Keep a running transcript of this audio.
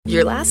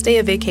Your last day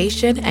of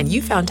vacation and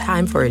you found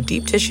time for a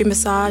deep tissue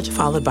massage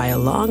followed by a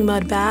long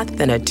mud bath,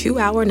 then a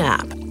 2-hour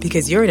nap.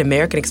 Because you're an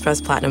American Express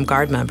Platinum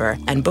Card member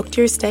and booked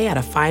your stay at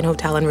a fine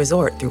hotel and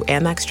resort through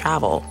Amex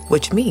Travel,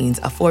 which means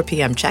a 4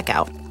 p.m.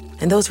 checkout.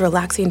 And those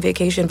relaxing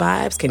vacation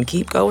vibes can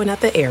keep going at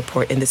the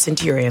airport in the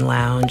Centurion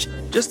Lounge.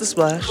 Just a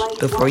splash.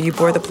 Before you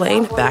board the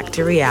plane, back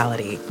to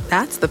reality.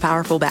 That's the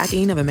powerful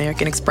backing of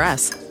American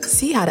Express.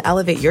 See how to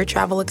elevate your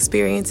travel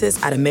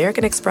experiences at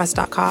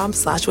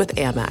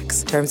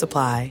americanexpress.com/withAmex. Terms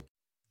apply.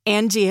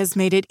 Angie has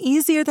made it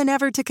easier than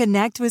ever to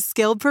connect with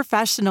skilled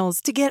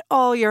professionals to get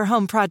all your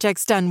home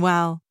projects done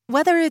well.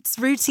 Whether it's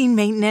routine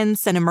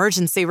maintenance, an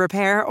emergency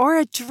repair, or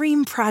a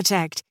dream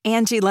project,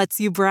 Angie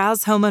lets you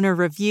browse homeowner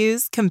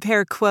reviews,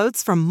 compare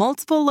quotes from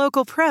multiple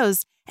local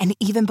pros, and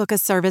even book a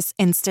service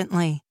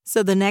instantly.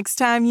 So the next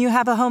time you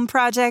have a home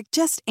project,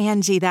 just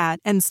Angie that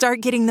and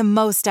start getting the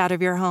most out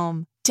of your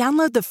home.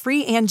 Download the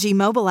free Angie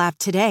mobile app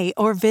today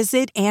or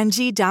visit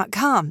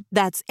Angie.com.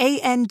 That's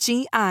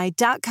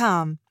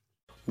ANGI.com.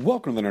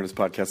 Welcome to the Nerdist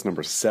Podcast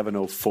number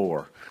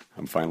 704.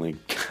 I'm finally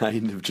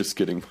kind of just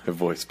getting my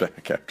voice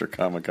back after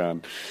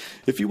Comic-Con.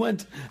 If you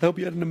went, I hope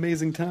you had an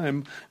amazing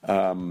time.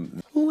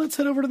 Let's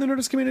head over to the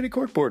Nerdist Community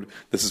Corkboard.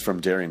 This is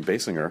from Darian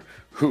Basinger,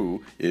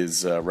 who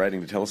is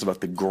writing to tell us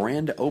about the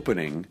grand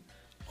opening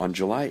on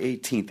July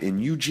 18th in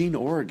Eugene,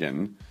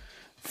 Oregon,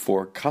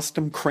 for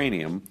Custom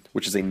Cranium,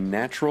 which is a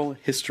natural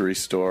history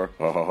store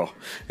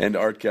and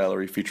art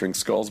gallery featuring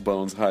skulls,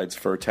 bones, hides,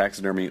 fur,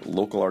 taxidermy,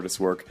 local artists'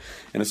 work,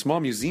 and a small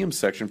museum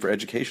section for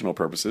educational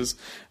purposes.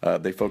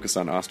 They focus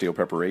on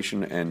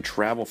osteopreparation and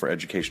travel for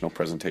educational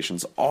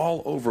presentations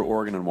all over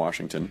Oregon and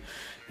Washington.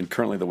 And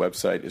currently the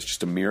website is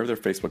just a mirror of their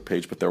Facebook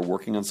page, but they're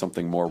working on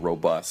something more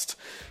robust.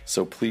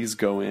 So please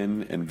go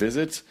in and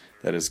visit.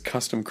 That is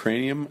Custom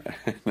Cranium,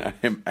 and I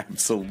am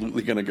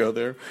absolutely going to go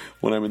there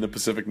when I'm in the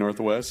Pacific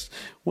Northwest.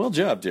 Well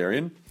job,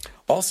 Darian.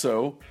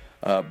 Also,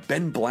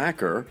 Ben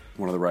Blacker,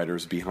 one of the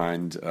writers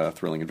behind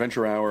Thrilling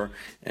Adventure Hour,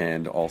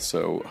 and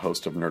also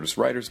host of Nerdist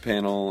Writers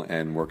Panel,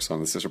 and works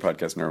on the sister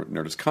podcast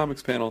Nerdist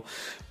Comics Panel.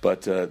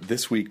 But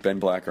this week, Ben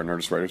Blacker,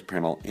 Nerdist Writers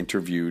Panel,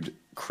 interviewed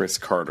Chris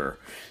Carter.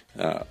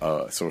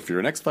 So if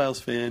you're an X-Files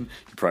fan,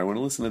 you probably want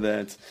to listen to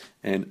that.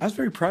 And I was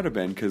very proud of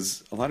Ben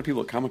because a lot of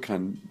people at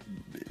Comic-Con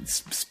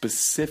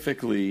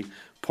specifically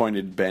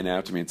pointed Ben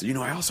out to me and said,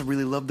 I also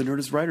really love the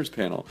Nerdist Writers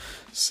Panel.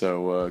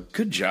 So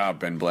good job,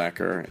 Ben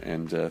Blacker,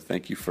 and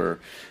thank you for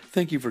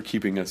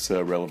keeping us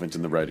relevant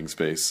in the writing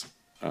space.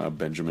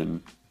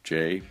 Benjamin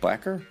J.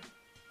 Blacker?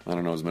 I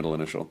don't know his middle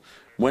initial.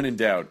 When in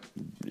doubt,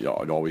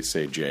 I'd always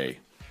say J.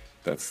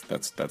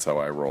 That's how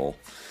I roll.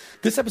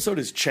 This episode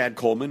is Chad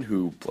Coleman,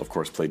 who, of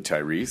course, played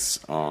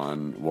Tyrese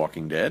on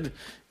Walking Dead.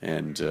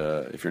 And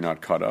if you're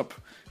not caught up,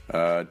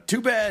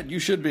 too bad, you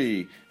should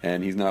be.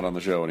 And he's not on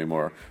the show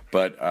anymore.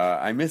 But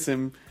I miss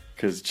him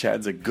because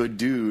Chad's a good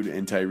dude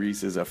and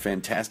Tyrese is a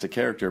fantastic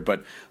character.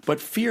 But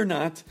fear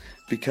not,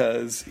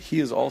 because he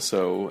is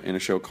also in a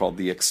show called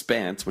The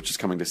Expanse, which is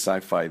coming to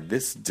Sci-Fi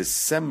this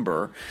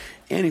December.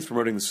 And he's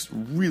promoting this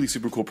really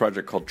super cool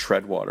project called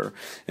Treadwater.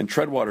 And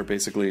Treadwater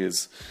basically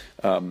is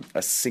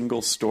a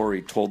single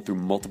story told through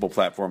multiple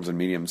platforms and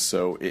mediums.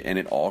 And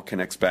it all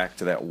connects back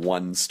to that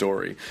one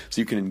story. So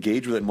you can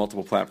engage with it in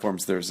multiple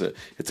platforms.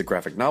 It's a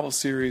graphic novel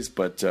series,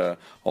 but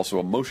also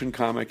a motion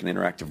comic, an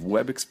interactive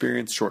web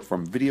experience, short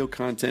form video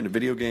content, a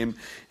video game,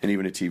 and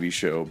even a TV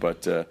show.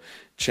 But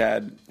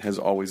Chad has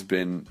always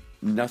been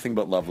nothing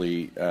but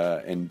lovely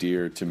and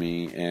dear to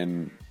me,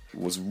 and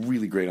was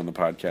really great on the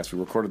podcast. We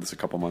recorded this a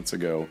couple months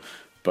ago,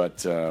 but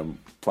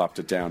plopped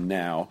it down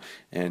now,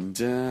 and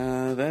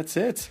that's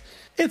it.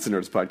 It's the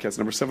Nerdist Podcast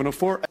number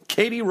 704.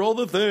 Katie, roll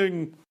the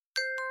thing.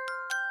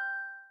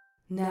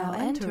 Now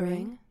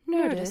entering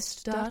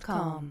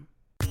Nerdist.com.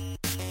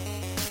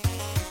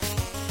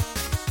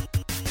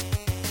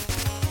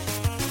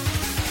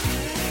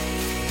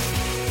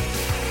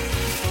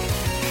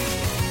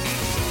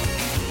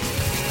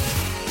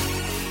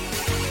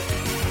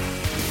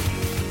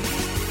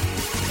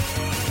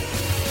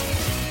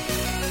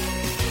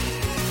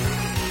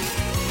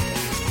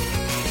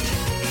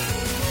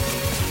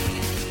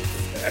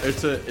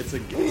 It's a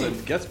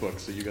guest book,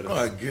 so you got to. Oh,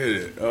 I get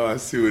it. Oh, I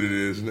see what it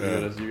is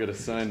now. You got to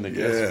sign the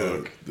guest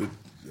book. The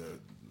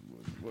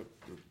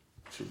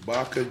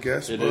Chewbacca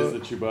guest book. It is the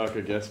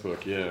Chewbacca guest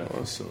book. Yeah.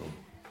 Awesome.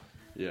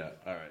 Yeah.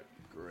 All right.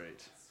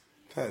 Great.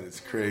 That is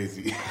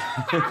crazy.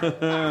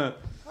 I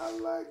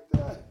like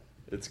that.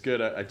 It's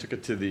good. I took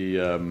it to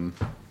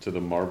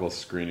the Marvel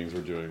screenings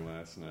we're doing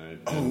last night.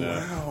 And,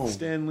 wow!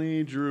 Stan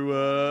Lee drew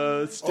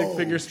a stick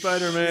figure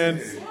Spider-Man.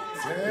 Damn.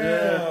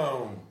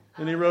 Yeah.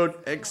 And he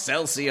wrote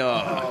Excelsior.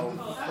 Oh,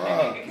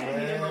 fuck,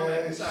 man.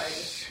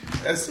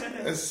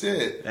 That's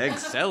it.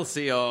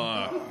 Excelsior.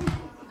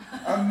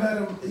 I met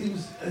him. He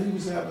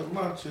was having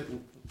lunch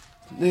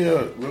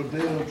near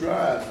Rodeo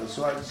Drive, and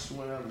so I just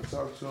went out and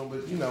talked to him.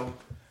 But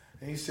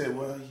and he said,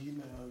 "Well,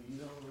 you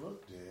don't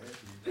look dead.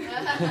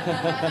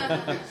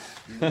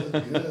 You look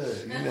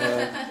good,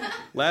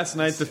 Last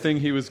night, the thing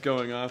he was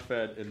going off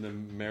at in the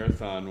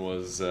marathon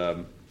was,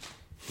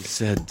 he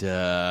said,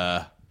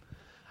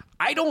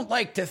 I don't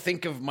like to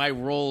think of my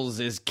roles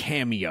as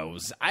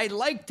cameos. I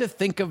like to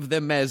think of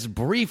them as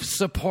brief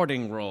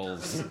supporting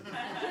roles.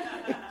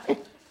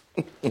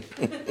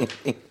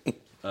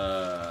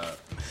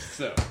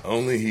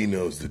 Only he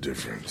knows the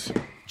difference.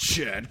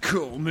 Chad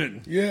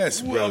Coleman.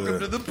 Yes, brother. Welcome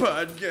to the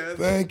podcast.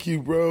 Thank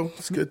you, bro.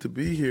 It's good to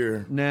be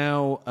here.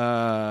 Now,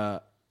 I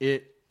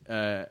did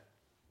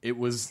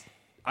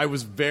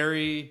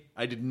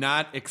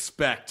not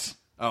expect,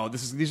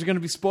 these are going to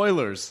be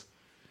spoilers.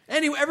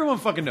 Anyway, everyone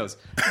fucking knows.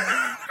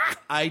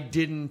 I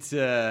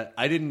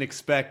didn't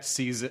expect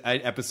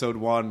episode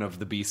 1 of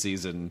the B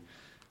season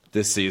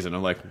this season.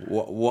 I'm like,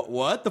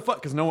 what the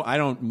fuck? Because I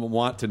don't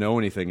want to know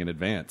anything in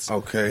advance.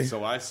 Okay.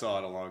 So I saw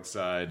it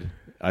alongside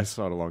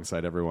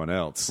everyone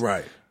else.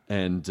 Right.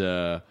 And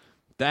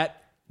that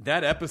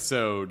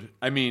episode,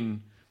 I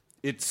mean,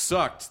 it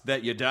sucked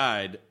that you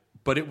died,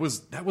 but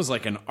that was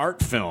like an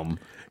art film.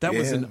 That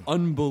was an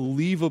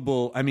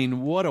unbelievable. I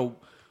mean,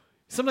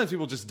 sometimes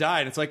people just die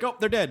and it's like, oh,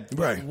 they're dead.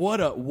 Right.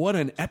 What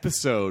an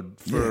episode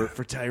for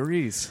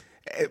Tyrese.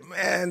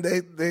 Man,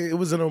 it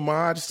was an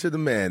homage to the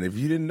man. If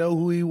you didn't know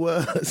who he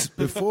was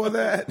before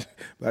that,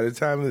 by the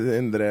time of the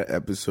end of that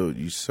episode,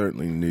 you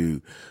certainly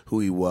knew who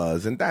he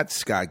was. And that's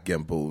Scott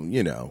Gimple,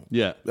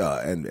 Yeah.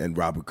 And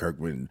Robert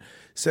Kirkman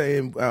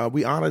saying,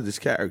 we honor this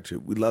character.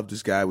 We love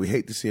this guy. We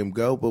hate to see him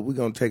go, but we're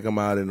going to take him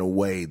out in a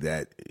way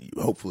that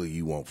hopefully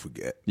you won't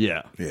forget.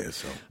 Yeah. Yeah,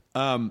 so.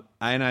 And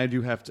I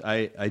do have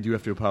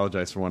to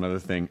apologize for one other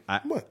thing.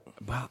 What?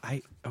 Well,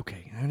 I'm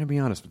going to be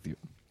honest with you.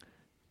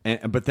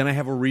 But then I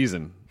have a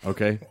reason,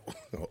 okay?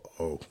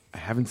 Oh. I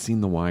haven't seen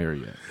The Wire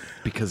yet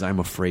because I'm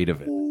afraid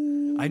of it.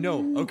 I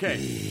know, okay.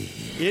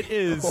 It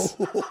is...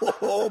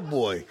 Oh,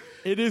 boy.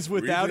 It is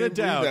without a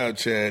doubt... Now,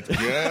 Chad.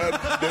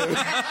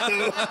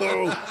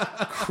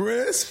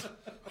 Crisp,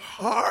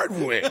 hard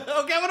win. Okay,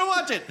 I'm going to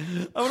watch it.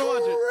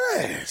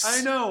 Chris.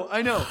 I know.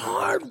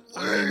 Hard work.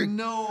 I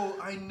know.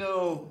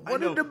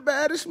 One of the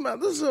baddest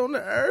mothers on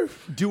the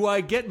earth. Do I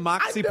get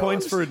Moxie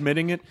points for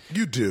admitting it?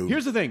 You do.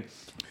 Here's the thing.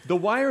 The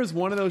Wire is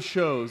one of those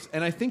shows,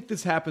 and I think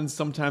this happens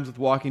sometimes with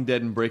Walking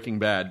Dead and Breaking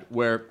Bad,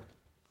 where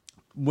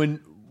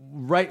when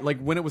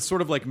it was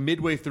sort of like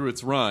midway through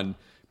its run,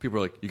 people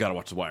were like, you gotta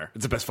watch The Wire.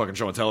 It's the best fucking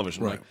show on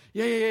television. Right. Like,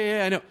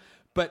 yeah, I know.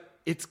 But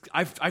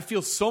I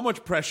feel so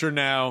much pressure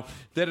now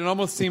that it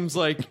almost seems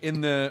like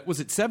was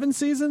it 7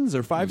 seasons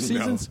or 5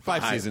 seasons? No,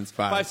 5 seasons.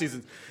 5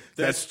 seasons.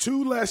 That's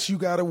 2 less you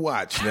gotta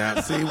watch now.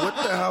 See, what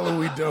the hell are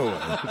we doing?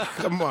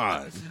 Come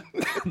on.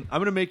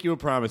 I'm gonna make you a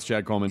promise,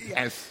 Chad Coleman.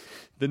 Yes.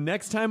 The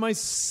next time I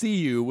see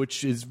you,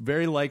 which is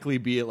very likely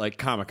be at like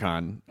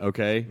Comic-Con,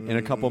 okay, in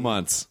a couple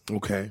months,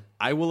 Okay.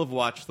 I will have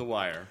watched The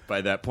Wire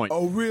by that point.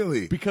 Oh,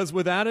 really? Because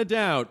without a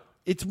doubt,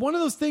 it's one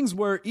of those things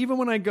where even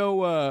when I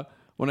go,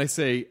 when I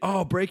say,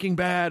 oh, Breaking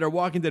Bad or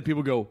Walking Dead,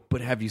 people go,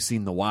 but have you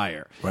seen The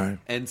Wire? Right.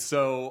 And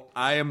so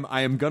I am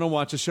going to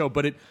watch a show,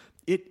 but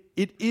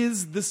it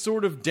is the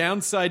sort of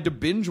downside to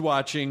binge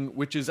watching,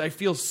 which is I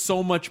feel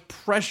so much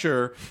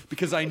pressure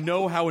because I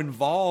know how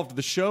involved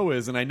the show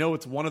is, and I know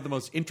it's one of the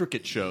most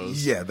intricate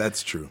shows. Yeah,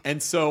 that's true.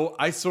 And so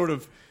I sort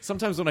of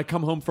sometimes when I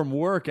come home from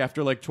work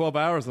after like 12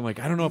 hours, I'm like,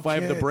 I don't know if I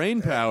have the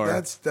brain power.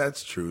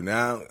 That's true.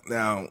 Now,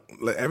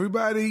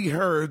 everybody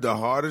heard the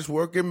hardest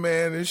working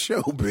man in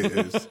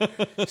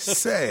showbiz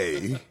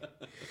say.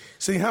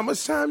 See how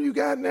much time you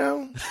got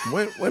now?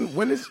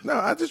 When is no?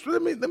 I just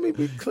let me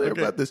be clear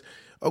about this.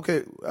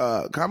 Okay,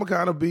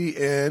 Comic-Con will be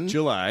in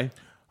July.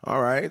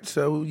 All right,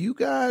 so you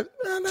got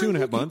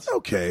 2.5 months.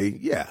 Okay,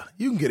 yeah,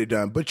 you can get it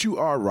done. But you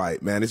are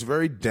right, man. It's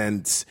very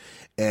dense,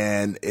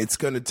 and it's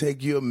going to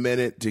take you a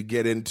minute to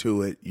get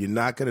into it. You're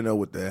not going to know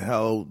what the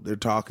hell they're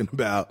talking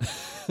about.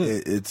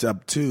 It's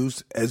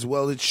obtuse, as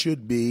well it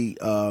should be.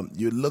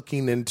 You're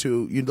looking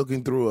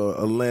through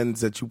a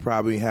lens that you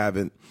probably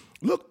haven't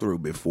looked through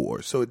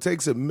before. So it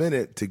takes a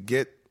minute to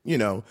get,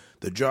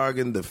 the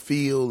jargon, the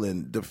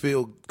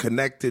feel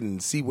connected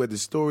and see where the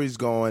story's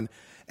going.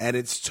 And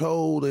it's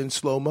told in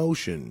slow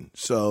motion.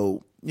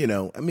 So,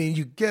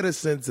 you get a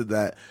sense of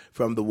that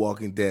from The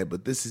Walking Dead,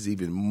 but this is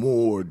even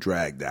more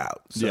dragged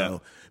out. So, yeah.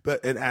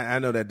 But I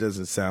know that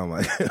doesn't sound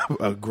like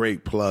a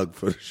great plug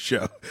for the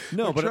show.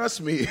 No, but trust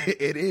me,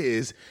 it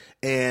is.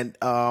 And,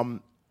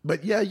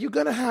 but yeah, you're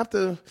going to have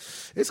to,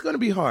 it's going to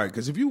be hard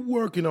because if you're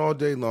working all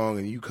day long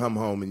and you come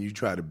home and you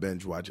try to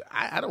binge watch,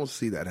 I don't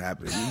see that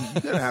happening.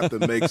 You're going to have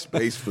to make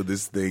space for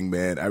this thing,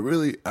 man.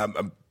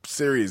 I'm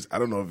serious. I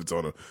don't know if it's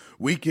on a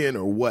weekend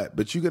or what,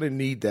 but you're going to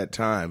need that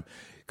time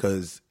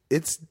because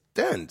it's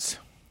dense.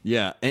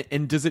 Yeah.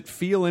 And does it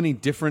feel any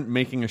different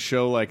making a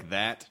show like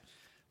that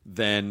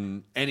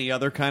than any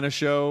other kind of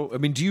show? I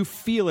mean, do you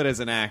feel it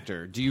as an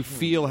actor? Do you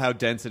feel how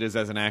dense it is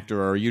as an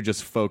actor, or are you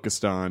just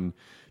focused on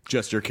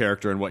just your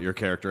character and what your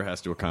character has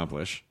to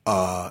accomplish?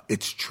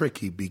 It's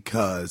tricky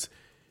because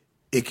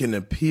it can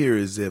appear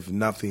as if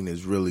nothing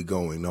is really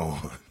going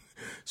on.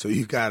 So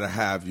you got to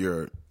have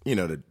your,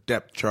 the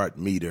depth chart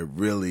meter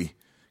really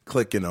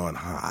clicking on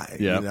high,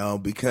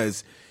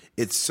 because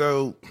it's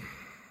so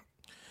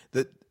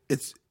that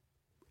it's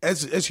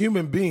as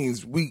human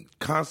beings, we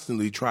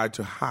constantly try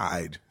to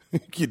hide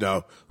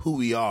who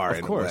we are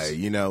in course. a way.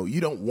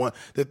 You don't want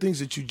the things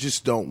that you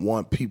just don't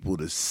want people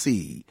to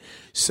see.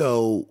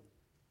 So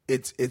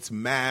it's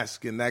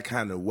masked in that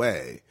kind of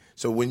way.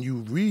 So when you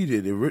read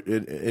it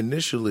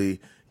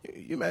initially,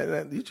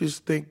 you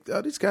just think,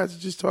 oh, these guys are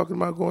just talking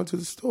about going to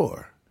the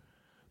store.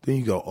 Then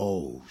you go,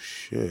 oh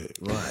shit,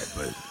 right?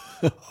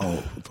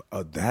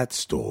 But that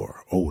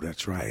store. Oh,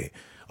 that's right.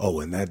 Oh,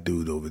 and that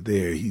dude over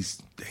there,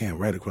 he's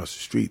right across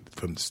the street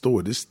from the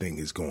store. This thing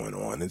is going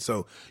on. And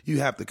so you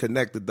have to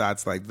connect the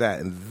dots like that,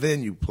 and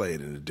then you play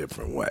it in a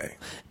different way.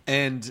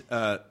 And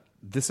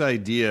this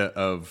idea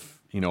of,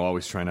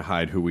 always trying to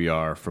hide who we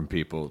are from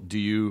people, do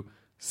you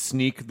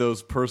sneak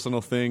those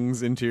personal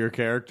things into your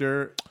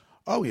character?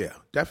 Oh, yeah,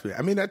 definitely.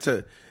 I mean,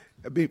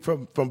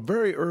 from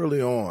very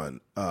early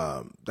on,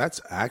 that's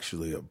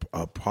actually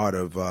a part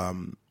of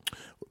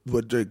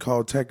what they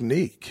call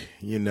technique.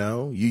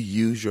 You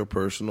use your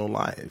personal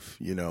life.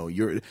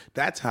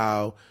 That's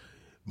how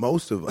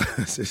most of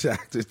us as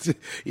actors,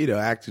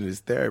 acting is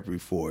therapy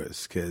for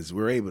us, because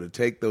we're able to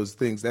take those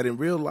things that in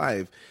real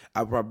life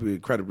I'd probably be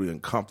incredibly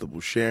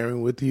uncomfortable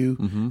sharing with you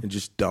and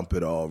just dump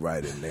it all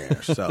right in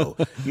there. So,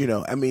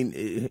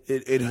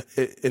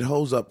 it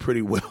holds up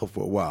pretty well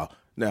for a while.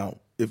 Now,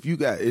 if you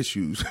got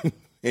issues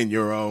in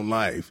your own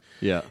life,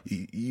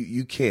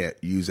 you can't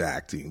use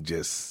acting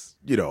just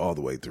all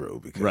the way through,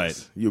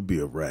 because you'll be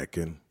a wreck,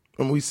 and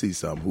we see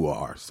some who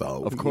are.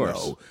 So of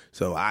course,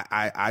 so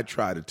I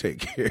try to take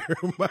care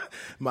of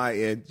my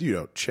end.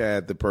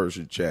 Chad the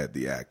person, Chad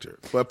the actor.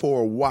 But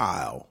for a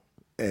while,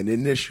 and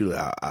initially,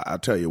 I'll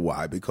tell you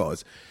why,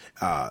 because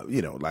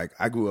like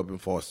I grew up in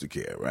foster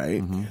care,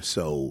 right?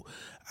 So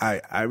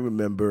I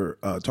remember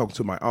talking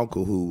to my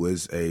uncle, who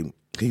was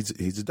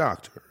he's a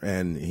doctor,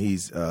 and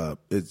it's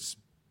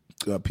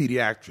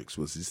pediatrics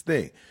was his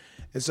thing.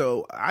 And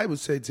so I would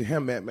say to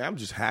him, man, I'm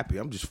just happy.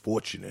 I'm just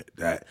fortunate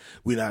that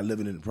we're not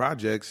living in the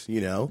projects.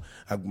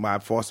 My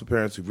foster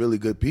parents are really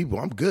good people.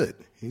 I'm good.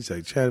 He's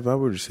like, Chad, if I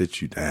were to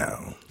sit you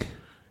down,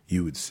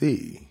 you would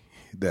see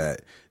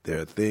that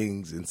there are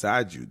things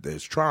inside you.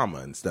 There's trauma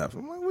and stuff.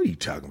 I'm like, what are you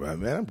talking about,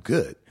 man? I'm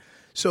good.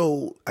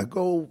 So I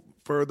go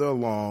further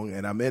along,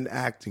 and I'm in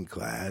acting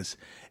class.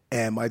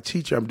 And my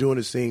teacher, I'm doing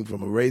a scene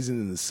from A Raisin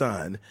in the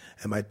Sun,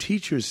 and my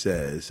teacher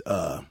says,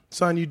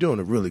 son, you're doing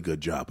a really good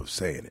job of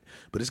saying it,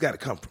 but it's got to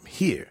come from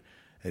here.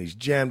 And he's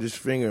jammed his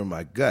finger in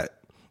my gut.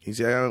 He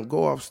said, I don't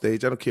go off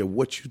stage. I don't care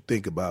what you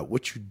think about,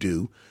 what you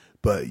do,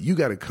 but you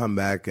got to come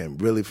back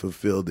and really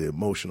fulfill the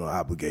emotional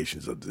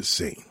obligations of this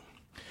scene.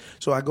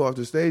 So I go off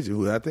the stage, and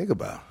who did I think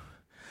about?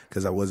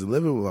 Because I wasn't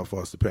living with my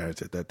foster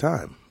parents at that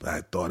time, but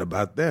I thought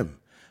about them.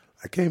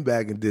 I came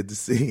back and did the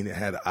scene and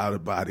had an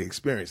out-of-body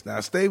experience. Now,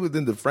 I stayed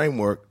within the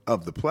framework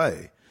of the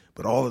play,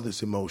 but all of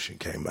this emotion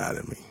came out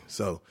of me.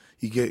 So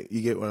you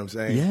get what I'm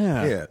saying?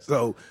 Yeah.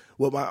 So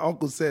what my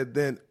uncle said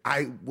then,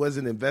 I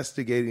wasn't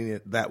investigating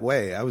it that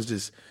way. I was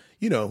just,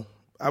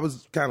 I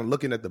was kind of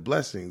looking at the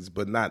blessings,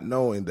 but not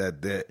knowing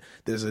that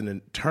there's an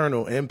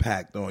internal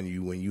impact on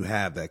you when you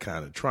have that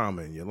kind of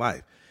trauma in your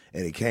life.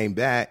 And it came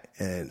back,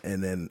 and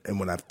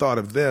when I thought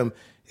of them,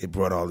 it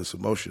brought all this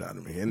emotion out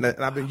of me. And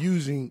I've been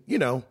using,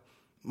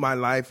 my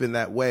life in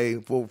that way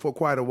for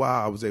quite a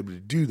while. I was able to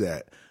do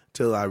that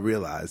till I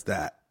realized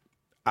that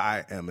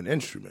I am an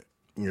instrument,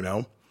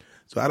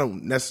 So I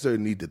don't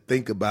necessarily need to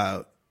think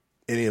about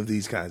any of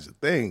these kinds of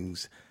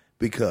things,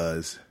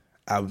 because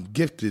I'm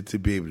gifted to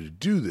be able to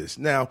do this.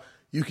 Now,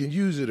 you can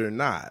use it or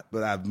not,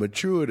 but I've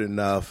matured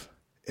enough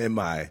in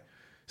my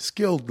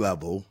skilled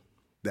level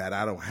that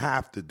I don't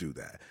have to do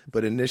that.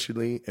 But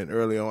initially and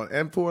early on,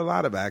 and for a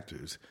lot of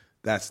actors,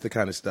 that's the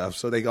kind of stuff.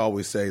 So they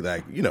always say,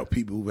 like,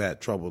 people who've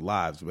had troubled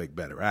lives make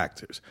better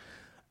actors.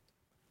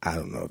 I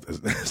don't know if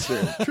that's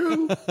necessarily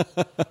true.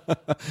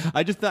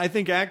 I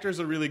think actors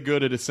are really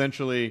good at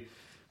essentially,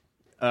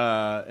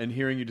 and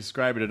hearing you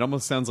describe it, it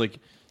almost sounds like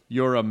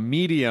you're a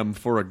medium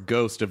for a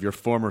ghost of your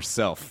former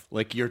self.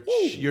 Like you're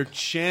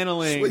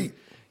channeling. Sweet.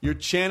 You're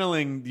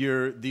channeling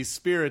these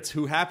spirits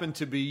who happen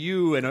to be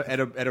you at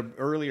an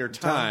earlier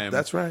time.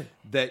 That's right.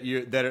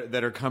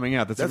 That are coming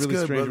out. That's a really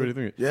good, strange brother. way to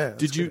think. Yeah.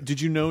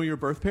 Did you know your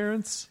birth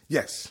parents?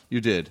 Yes.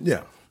 You did.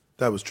 Yeah.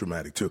 That was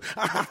traumatic too.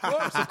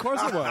 Of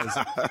course it was.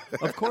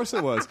 Of course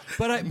it was.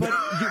 But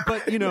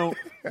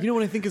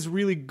what I think is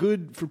really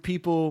good for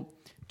people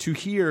to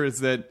hear is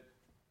that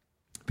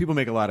people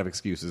make a lot of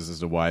excuses as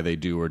to why they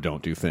do or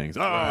don't do things.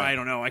 Oh, I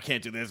don't know. I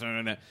can't do this.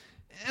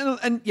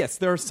 And yes,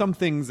 there are some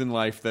things in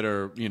life that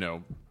are,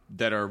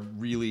 that are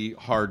really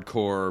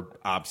hardcore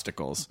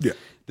obstacles. Yeah.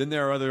 Then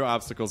there are other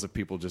obstacles that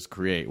people just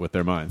create with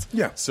their minds.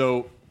 Yeah.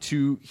 So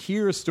to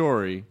hear a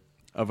story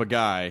of a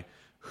guy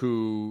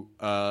who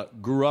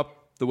grew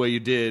up the way you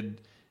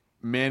did,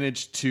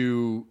 managed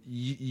to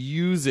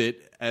use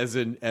it as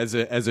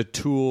a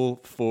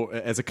tool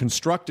as a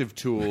constructive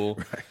tool.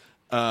 Right.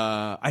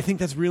 I think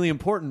that's really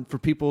important for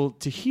people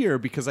to hear,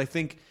 because I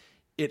think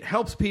it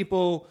helps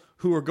people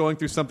who are going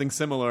through something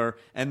similar,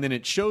 and then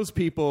it shows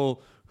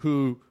people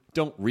who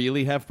don't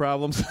really have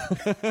problems,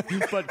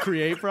 but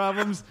create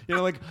problems. You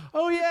know, like,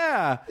 oh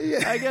yeah.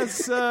 I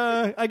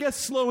guess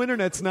slow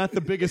internet's not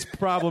the biggest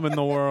problem in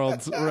the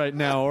world right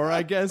now, or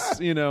I guess,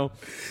 you know.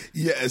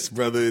 Yes,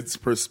 brother, it's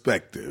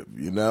perspective.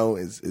 You know,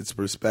 it's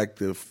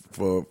perspective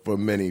for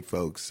many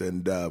folks,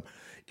 and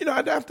you know,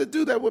 I'd have to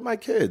do that with my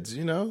kids.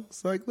 You know,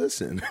 it's like,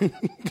 listen,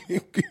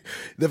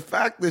 the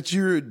fact that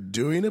you're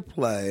doing a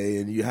play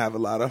and you have a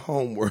lot of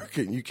homework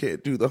and you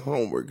can't do the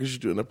homework because you're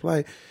doing a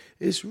play.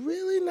 It's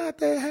really not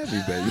that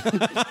heavy, baby.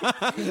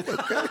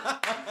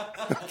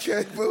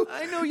 Okay, boo.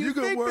 I know you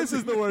think this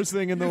is the worst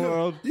thing in the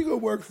world. You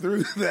can work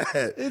through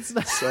that. It's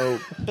not. So,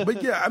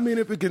 but yeah, I mean,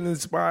 if it can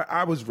inspire,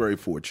 I was very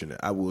fortunate.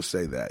 I will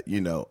say that.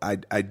 You know, I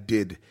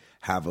did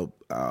have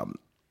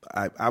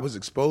I was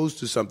exposed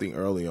to something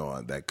early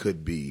on that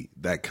could be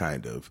that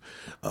kind of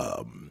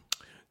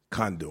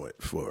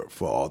conduit for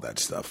all that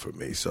stuff for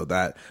me. So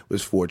that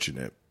was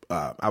fortunate.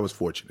 I was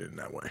fortunate in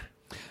that way.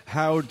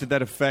 How did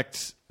that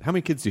affect? How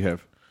many kids do you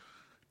have?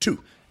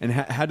 2. And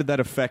how did that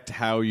affect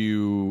how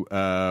you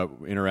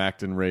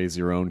interact and raise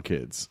your own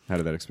kids? How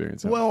did that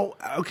experience happen? Well,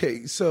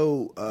 okay,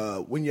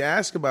 so when you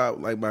ask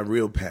about like my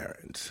real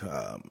parents,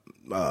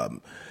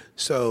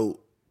 so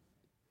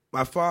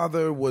my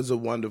father was a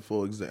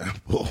wonderful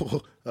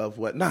example of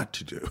what not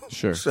to do.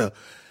 Sure. So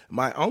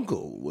my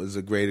uncle was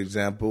a great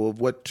example of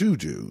what to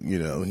do. You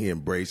know, he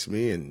embraced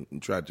me and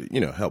tried to,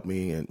 you know, help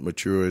me and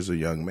mature as a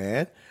young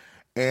man.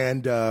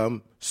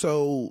 And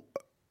so,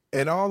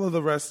 and all of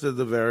the rest of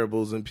the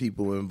variables and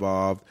people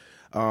involved,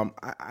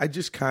 I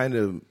just kind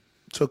of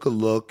took a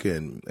look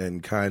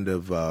and kind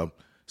of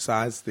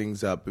sized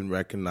things up and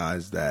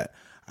recognized that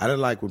I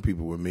didn't like when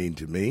people were mean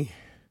to me,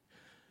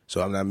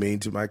 so I'm not mean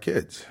to my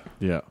kids.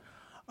 Yeah.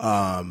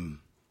 I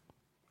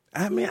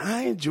mean,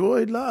 I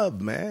enjoyed love,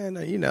 man.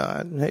 You know,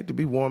 I hate to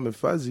be warm and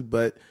fuzzy,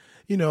 but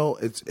you know,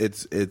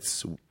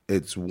 it's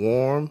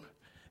warm,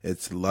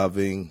 it's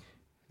loving,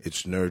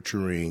 it's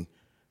nurturing,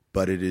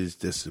 but it is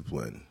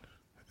discipline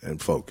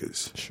and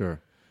focus.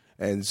 Sure.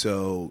 And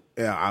so,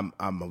 yeah,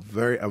 I'm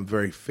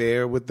very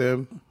fair with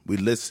them. We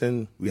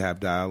listen, we have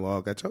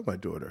dialogue. I told my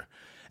daughter,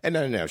 and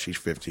now she's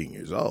 15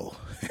 years old.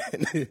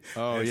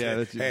 Oh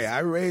yeah. Said, hey, I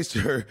raised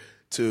her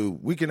to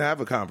we can have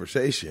a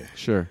conversation.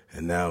 Sure.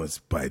 And now it's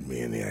biting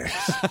me in the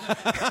ass.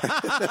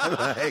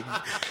 Like,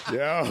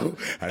 yo,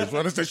 I just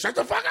want to say, shut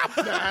the fuck up.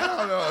 No,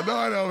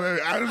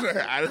 baby. I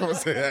don't want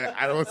to say that.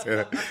 I don't want to say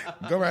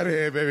that. Go right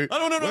ahead, baby.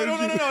 No.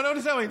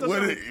 Don't tell me.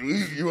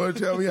 You want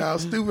to tell me how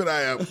stupid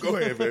I am? Go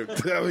ahead, baby.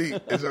 Tell me.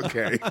 It's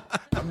okay.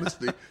 I'm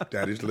listening.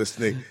 Daddy's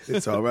listening.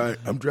 It's all right.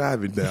 I'm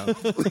driving now.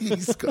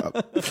 Please come.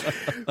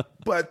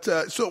 But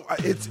so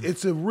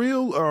it's a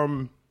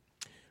real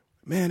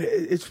man,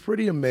 it's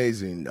pretty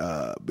amazing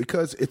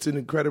because it's an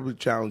incredibly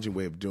challenging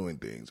way of doing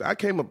things. I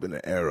came up in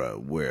an era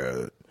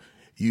where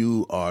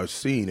you are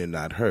seen and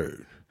not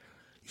heard.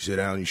 You sit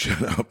down, you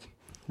shut up.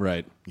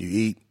 Right. You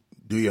eat,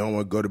 do your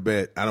homework, go to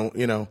bed. I don't,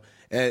 you know,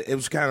 and it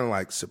was kind of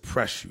like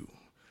suppress you,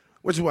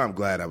 which is why I'm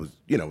glad I was,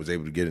 you know, was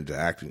able to get into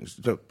acting.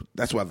 So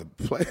that's why the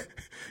play,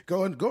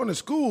 going to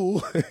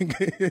school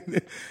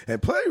and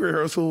play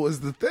rehearsal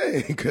was the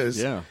thing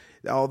because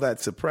all that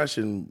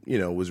suppression, you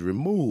know, was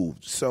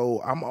removed.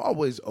 So I'm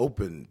always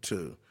open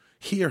to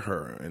hear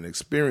her and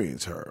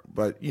experience her.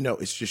 But, you know,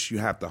 it's just you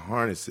have to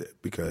harness it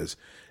because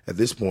at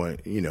this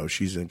point, you know,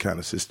 she's in kind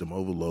of system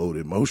overload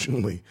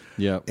emotionally.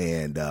 Yeah.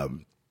 And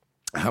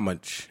how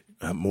much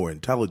more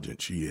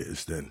intelligent she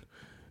is than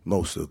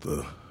most of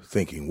the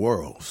thinking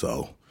world.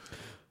 So,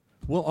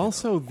 well,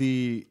 also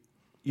you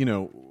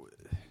know,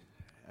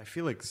 I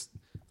feel like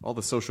all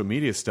the social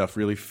media stuff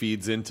really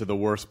feeds into the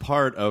worst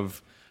part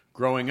of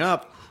growing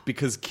up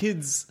because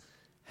kids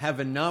have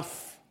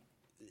enough,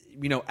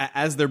 you know,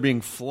 as they're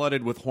being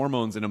flooded with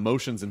hormones and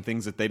emotions and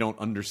things that they don't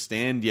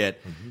understand yet,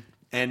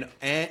 and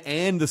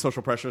the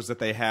social pressures that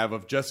they have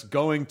of just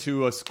going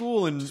to a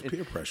school and just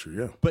peer pressure,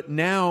 yeah. But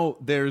now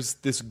there's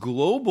this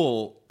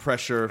global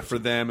pressure for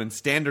them and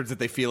standards that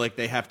they feel like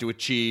they have to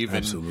achieve.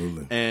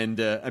 Absolutely.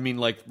 And I mean,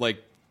 like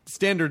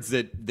standards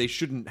that they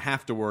shouldn't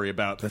have to worry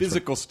about. That's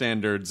physical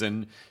standards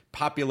and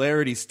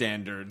popularity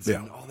standards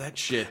and all that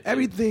shit.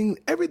 Everything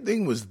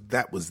was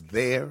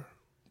there,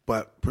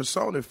 but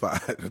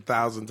personified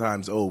 1,000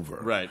 times over.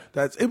 Right.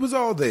 It was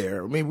all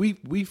there. I mean,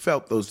 we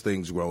felt those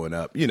things growing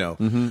up. You know,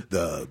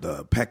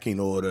 the pecking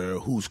order,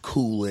 who's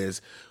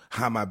coolest,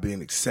 how am I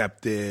being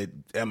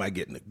accepted? Am I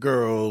getting the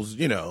girls?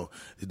 You know,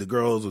 the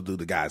girls will do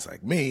the guys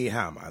like me.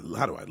 How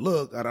do I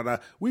look?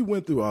 We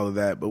went through all of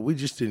that, but we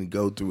just didn't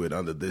go through it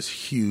under this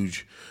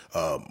huge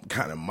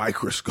kind of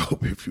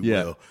microscope, if you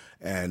will.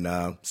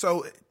 And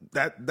so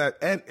that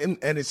and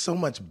it's so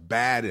much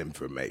bad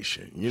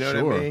information. You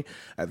know what I mean?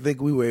 I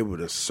think we were able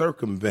to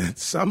circumvent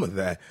some of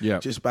that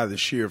just by the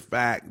sheer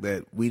fact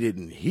that we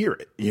didn't hear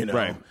it. You know,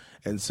 right.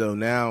 And so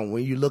now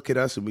when you look at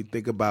us and we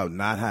think about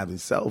not having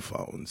cell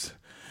phones,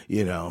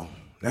 you know,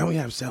 now we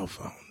have cell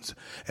phones.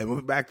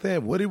 And back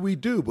then, what did we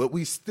do? But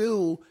we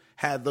still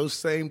had those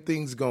same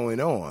things going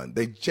on.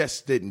 They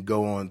just didn't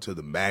go on to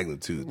the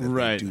magnitude that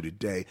they do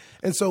today.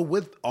 And so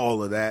with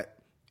all of that,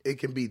 it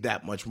can be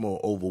that much more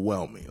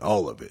overwhelming,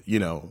 all of it,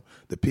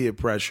 the peer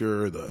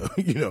pressure,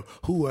 the,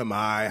 who am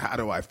I? How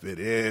do I fit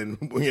in?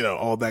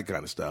 All that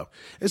kind of stuff.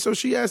 And so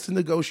she has to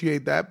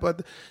negotiate that.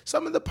 But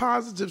some of the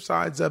positive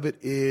sides of it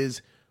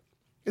is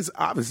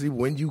obviously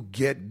when you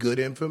get good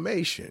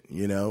information,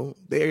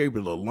 they're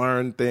able to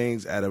learn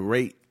things at a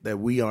rate that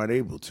we aren't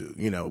able to,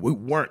 we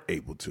weren't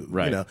able to,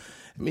 right.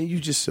 You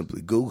just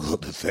simply Google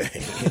the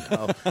thing,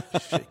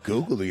 Shit,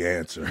 Google the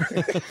answer.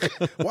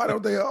 Why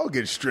don't they all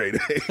get straight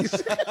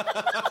A's?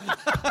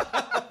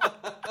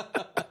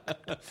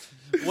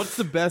 What's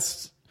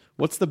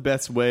the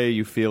best way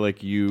you feel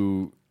like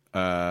you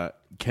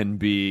can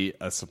be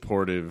a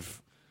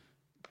supportive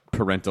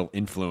parental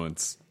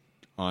influence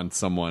on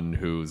someone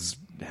who's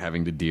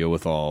having to deal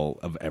with all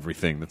of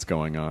everything that's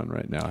going on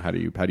right now? How do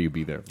you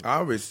be there?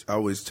 I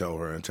always tell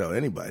her and tell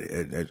anybody,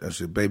 I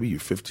said, baby, you're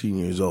 15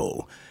 years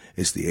old.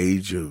 It's the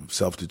age of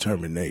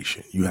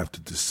self-determination. You have to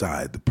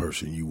decide the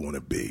person you want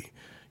to be.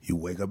 You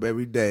wake up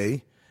every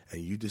day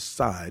and you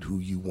decide who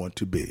you want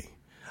to be.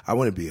 I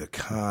want to be a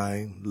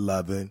kind,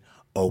 loving,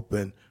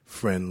 open,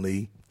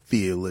 friendly,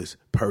 fearless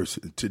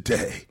person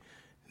today.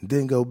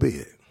 Then go be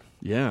it.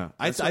 Yeah,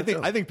 I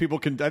think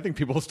people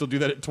still do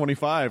that at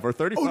 25 or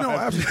 35. Oh no,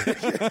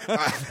 absolutely.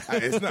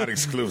 It's not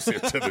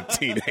exclusive to the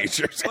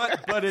teenagers,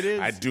 but it is.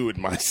 I do it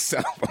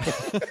myself.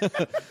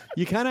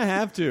 You kind of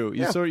have to.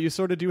 You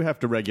sort of do have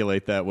to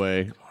regulate that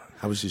way.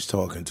 I was just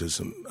talking to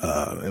some.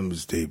 It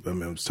was deep. I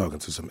was talking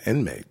to some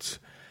inmates,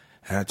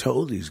 and I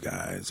told these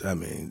guys,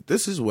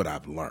 this is what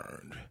I've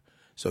learned.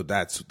 So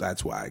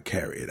that's why I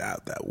carry it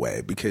out that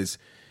way, because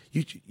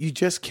you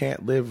just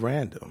can't live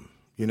random,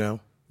 Yeah.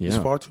 There's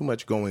far too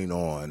much going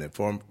on and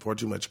far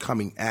too much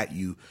coming at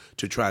you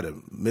to try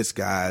to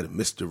misguide,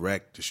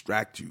 misdirect,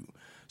 distract you.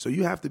 So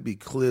you have to be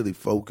clearly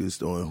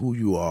focused on who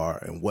you are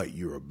and what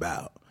you're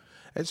about.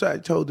 And so I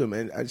told them,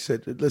 and I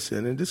said,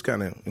 listen, and this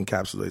kind of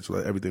encapsulates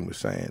everything we're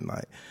saying.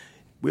 Like,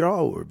 we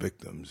all were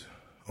victims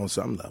on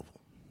some level.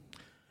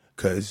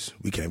 Because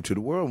we came to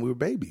the world and we were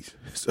babies.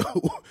 So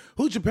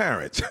who's your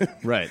parents?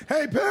 Right.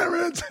 Hey,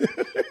 parents,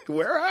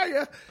 where are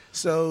you?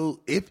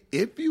 So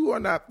if you are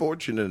not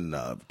fortunate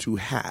enough to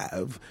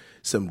have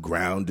some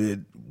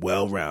grounded,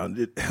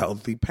 well-rounded,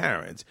 healthy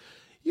parents,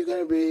 you're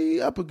going to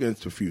be up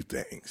against a few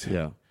things.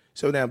 Yeah.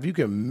 So now if you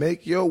can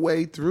make your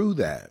way through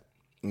that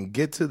and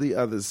get to the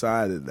other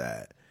side of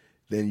that,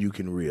 then you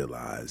can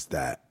realize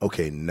that,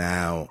 okay,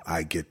 now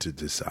I get to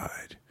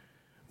decide.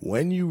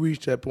 When you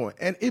reach that point,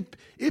 and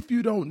if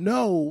you don't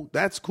know,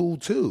 that's cool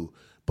too.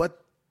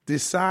 But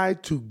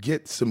decide to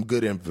get some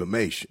good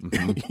information.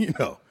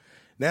 Mm-hmm.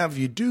 Now, if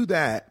you do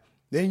that,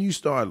 then you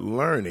start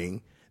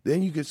learning.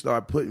 Then you can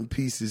start putting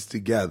pieces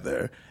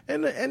together,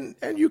 and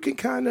you can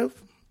kind of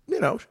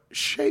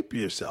shape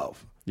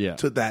yourself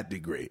to that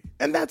degree,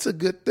 and that's a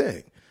good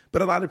thing.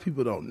 But a lot of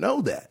people don't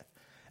know that,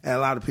 and a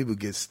lot of people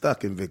get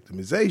stuck in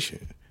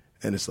victimization,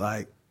 and it's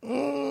like,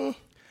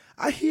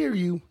 I hear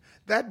you.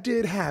 That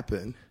did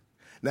happen.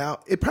 Now,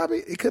 it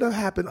could have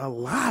happened a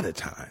lot of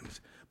times,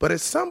 but at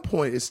some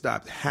point it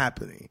stopped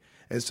happening.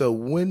 And so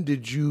when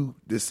did you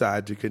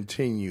decide to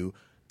continue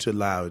to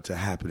allow it to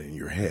happen in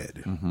your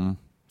head? Mm-hmm.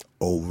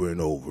 Over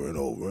and over and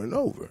over and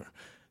over.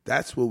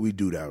 That's what we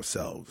do to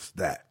ourselves.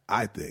 That,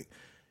 I think,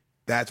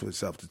 that's what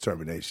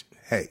self-determination.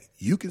 Hey,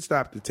 you can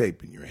stop the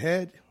tape in your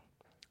head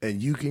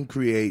and you can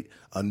create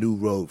a new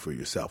road for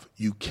yourself.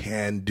 You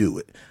can do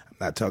it.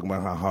 Not talking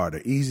about how hard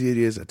or easy it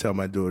is. I tell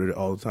my daughter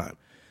all the time.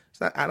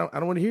 It's not. I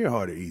don't want to hear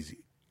hard or easy.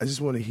 I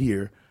just want to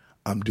hear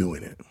I'm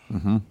doing it.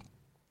 Mm-hmm.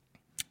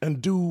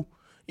 And do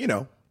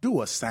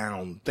a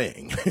sound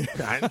thing.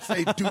 I didn't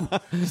say do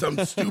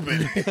some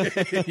stupid.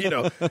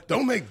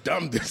 Don't make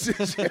dumb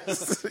decisions.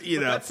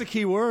 That's the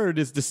key word.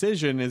 Is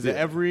decision. Is that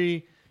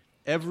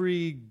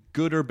every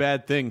good or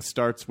bad thing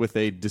starts with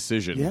a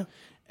decision.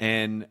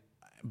 Yeah.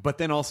 But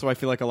then also I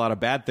feel like a lot of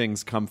bad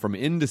things come from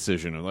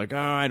indecision. Or like,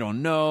 I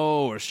don't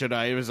know, or should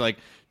I? It was like,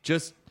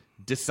 just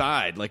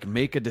decide, like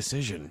make a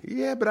decision.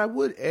 Yeah, but I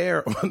would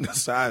err on the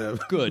side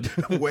of good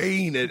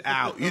weighing it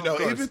out.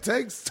 If it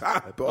takes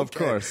time. Okay. Of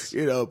course.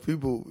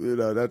 People,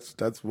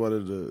 that's one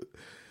of the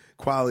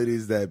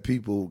qualities that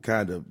people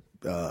kind of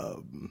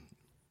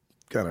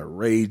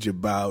rage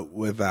about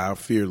with our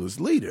fearless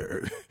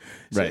leader.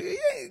 Right. Say,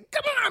 hey,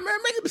 come on, man,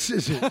 make a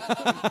decision.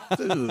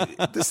 Dude,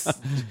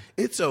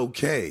 it's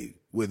okay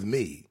with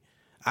me.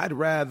 I'd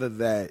rather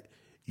that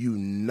you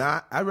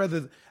not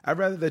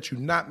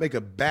make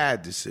a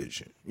bad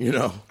decision,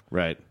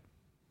 Right.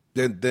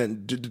 Then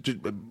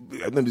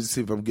let me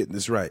see if I'm getting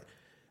this right.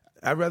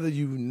 I'd rather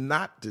you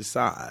not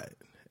decide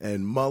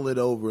and mull it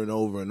over and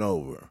over and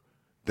over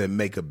than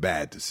make a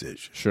bad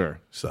decision. Sure.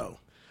 So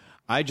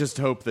I just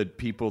hope that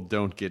people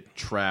don't get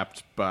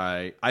trapped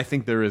by. I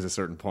think there is a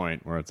certain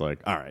point where it's like,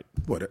 all right,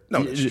 What?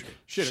 No, shit,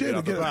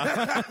 yeah, you're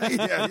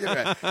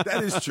right.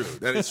 That is true.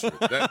 That is true.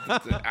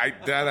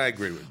 That I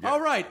agree with. Yeah.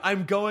 all right,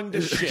 I'm going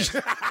to shit.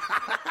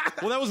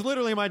 Well, that was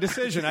literally my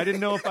decision. I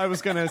didn't know if I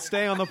was going to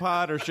stay on the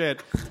pod or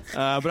shit,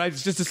 but I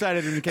just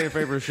decided to indicate a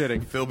favor of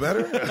shitting. Feel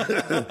better?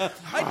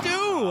 I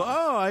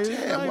do.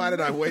 Damn, why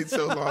did I wait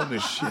so long to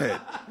shit?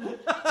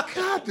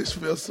 God, this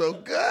feels so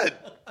good.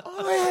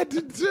 All I had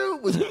to do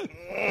was.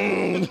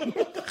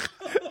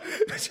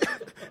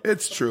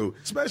 It's true,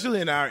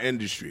 especially in our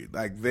industry.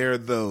 Like, there are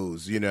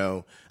those,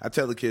 I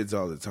tell the kids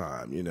all the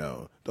time,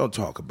 don't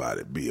talk about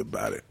it, be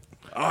about it.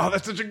 Oh,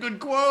 that's such a good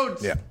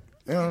quote. Yeah.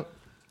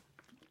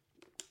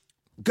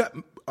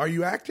 Are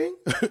you acting?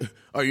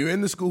 Are you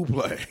in the school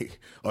play?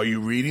 Are you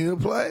reading the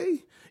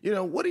play?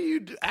 What are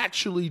you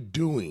actually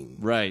doing?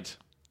 Right.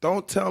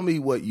 Don't tell me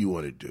what you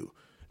want to do.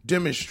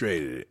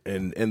 Demonstrate it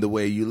in the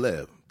way you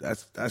live.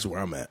 That's where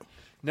I'm at.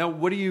 Now,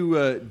 what do you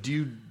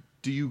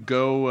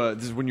go?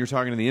 This is when you're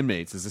talking to the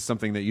inmates. Is this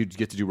something that you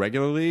get to do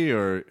regularly,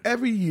 or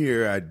every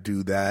year I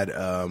do that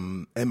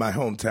in my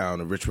hometown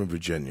of Richmond,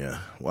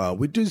 Virginia? Well,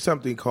 we do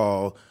something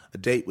called a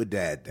Date with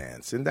Dad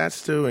dance, and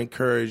that's to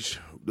encourage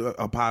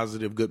a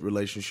positive, good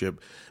relationship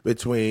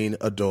between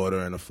a daughter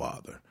and a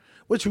father,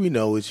 which we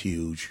know is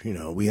huge.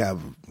 We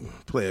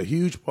play a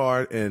huge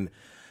part in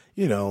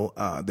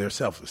their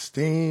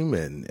self-esteem,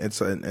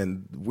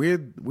 and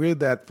we're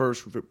that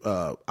first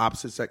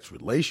opposite sex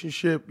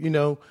relationship,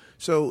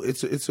 so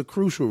it's a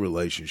crucial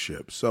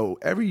relationship. So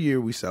every year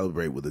we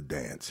celebrate with a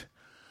dance.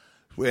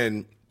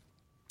 When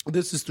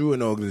this is through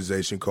an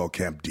organization called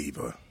Camp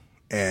Diva,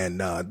 and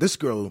this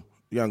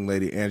young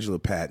lady Angela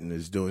Patton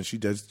is doing. She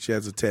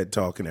has a TED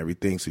Talk and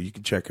everything, so you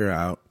can check her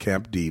out,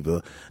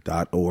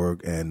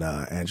 campdiva.org. And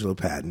Angela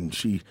Patton,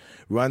 she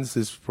runs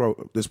this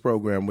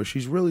program where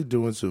she's really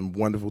doing some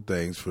wonderful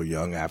things for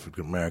young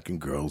African American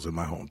girls in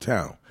my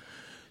hometown.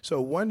 So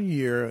one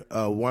year,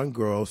 one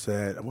girl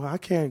said, "Well, I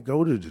can't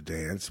go to the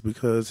dance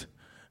because,"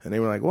 and they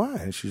were like, "Why?"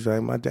 And she's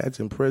like, "My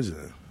dad's in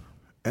prison."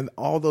 And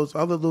all those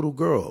other little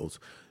girls,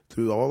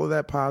 through all of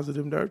that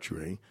positive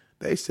nurturing,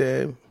 they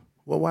said,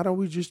 "Well, why don't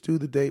we just do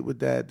the Date with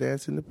Dad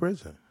dance in the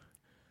prison?"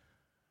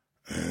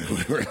 And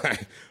we were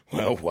like,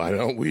 "Well, why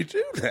don't we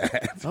do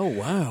that?" Oh,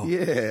 wow.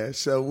 Yeah,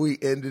 so we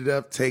ended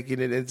up taking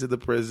it into the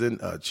prison.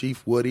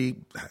 Chief Woody,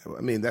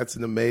 that's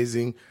an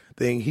amazing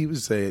thing. He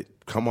would say,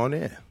 "Come on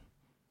in."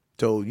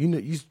 So you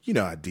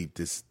know how deep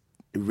this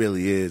it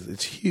really is.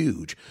 It's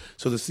huge.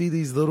 So to see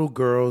these little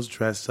girls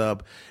dress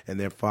up and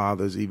their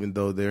fathers, even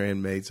though their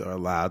inmates are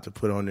allowed to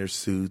put on their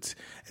suits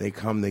and they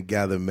come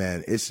together,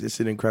 man, it's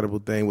an incredible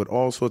thing with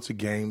all sorts of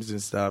games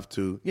and stuff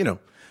to,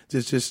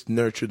 just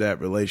nurture that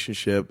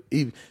relationship.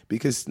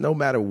 Because no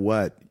matter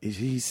what,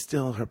 he's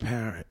still her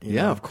parent.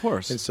 Yeah, of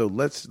course. And so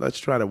let's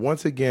try to,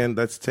 once again,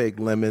 let's take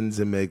lemons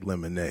and make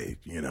lemonade,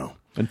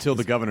 Until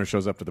the governor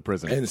shows up to the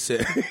prison. And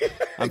say,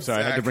 I'm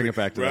sorry, I had to bring it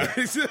back to that.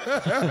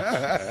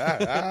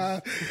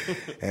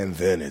 And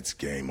then it's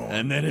game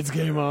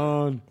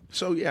on.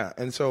 So yeah,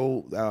 and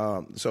so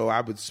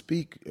I would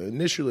speak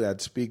initially.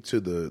 I'd speak to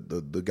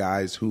the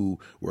guys who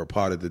were a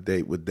part of the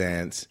Date with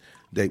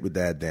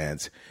Dad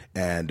dance,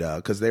 and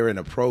because they're in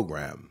a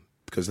program,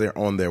 because they're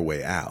on their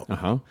way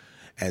out.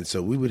 And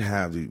so we would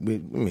have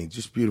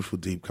just beautiful,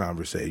 deep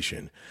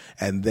conversation,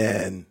 and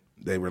then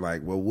they were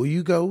like, "Well, will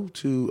you go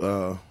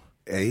to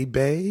A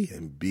Bay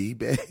and B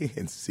Bay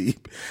and C?"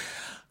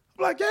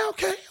 I'm like, "Yeah,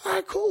 okay, all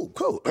right,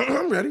 cool.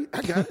 I'm ready.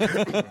 I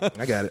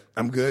got it.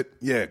 I'm good.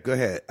 Yeah, go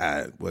ahead."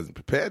 I wasn't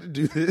prepared to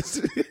do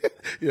this.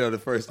 The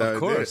first time. Of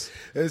course.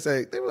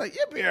 They were like,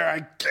 "You'll be all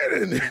right. Get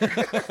in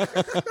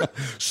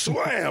there."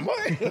 Slam.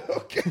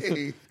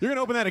 Okay. You're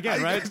gonna open that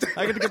again, right?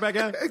 I get to get back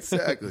out.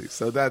 Exactly.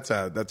 So that's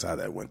how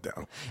that went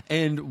down.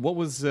 And what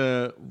was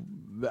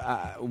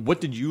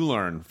what did you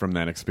learn from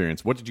that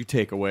experience? What did you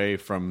take away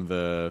from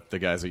the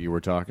guys that you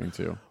were talking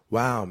to?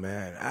 Wow,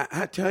 man.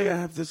 I tell you, I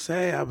have to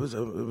say, it was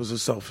a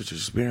selfish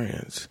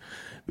experience,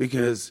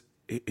 because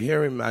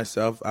hearing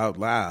myself out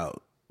loud,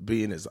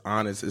 being as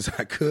honest as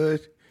I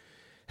could,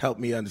 helped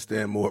me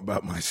understand more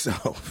about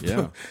myself.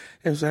 Yeah.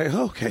 It was like,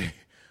 okay,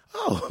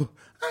 I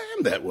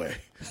am that way.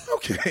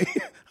 Okay,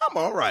 I'm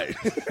all right.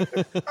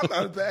 I'm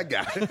not a bad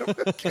guy.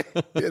 Okay.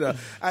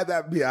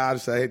 I'd be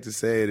honest. I hate to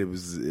say it. It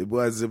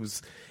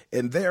was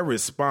in their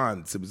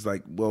response. It was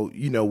like, well,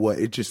 you know what?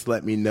 It just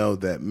let me know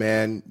that,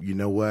 man, you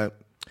know what?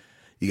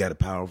 You got a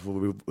powerful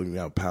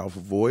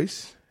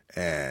voice,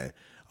 and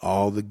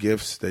all the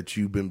gifts that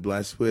you've been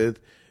blessed with,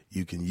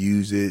 you can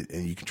use it,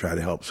 and you can try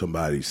to help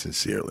somebody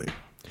sincerely.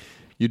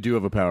 You do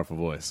have a powerful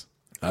voice.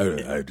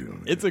 I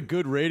do. It's a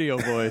good radio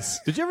voice.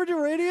 Did you ever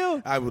do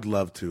radio? I would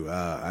love to.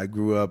 I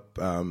grew up.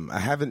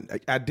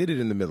 I did it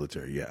in the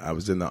military. Yeah, I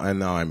was in the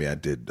army. I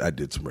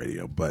did some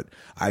radio, but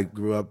I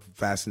grew up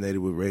fascinated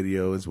with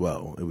radio as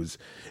well. It was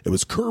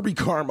Kirby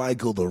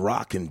Carmichael, the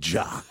rockin'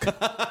 jock.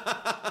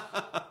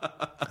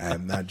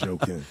 I'm not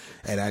joking.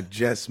 And I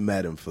just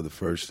met him for the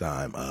first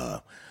time.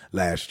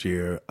 last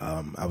year.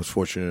 I was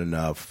fortunate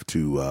enough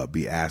to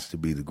be asked to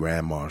be the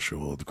Grand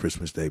Marshal of the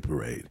Christmas Day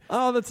Parade.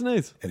 Oh, that's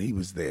nice. And he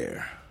was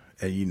there.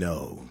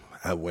 And,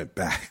 I went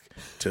back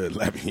to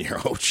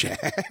 11-year-old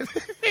Chad.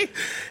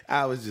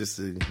 I was just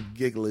a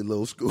giggly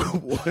little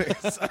schoolboy.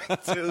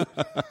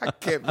 I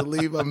can't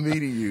believe I'm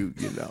meeting you,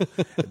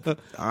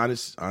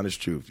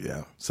 Honest truth,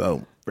 yeah.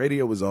 So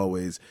radio was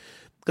always,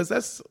 because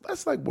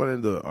that's like one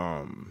of the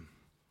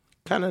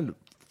kind of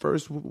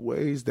first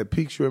ways that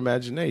piques your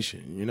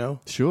imagination,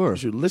 Sure.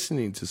 You're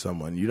listening to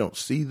someone. You don't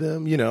see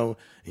them, and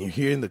you're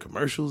hearing the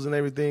commercials and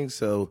everything.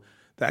 So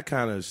that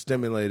kind of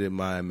stimulated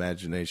my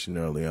imagination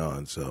early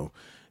on. So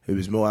it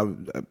was more,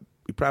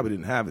 we probably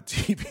didn't have a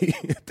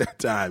TV at that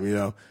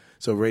time,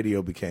 So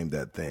radio became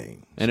that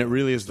thing. And it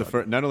really is the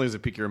first, not only does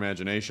it pique your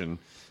imagination,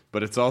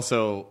 but it's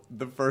also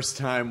the first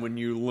time when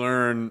you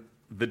learn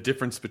the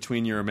difference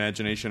between your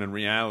imagination and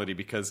reality,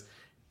 because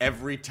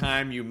every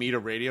time you meet a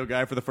radio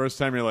guy for the first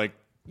time, you're like,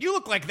 you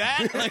look like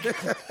that? Like,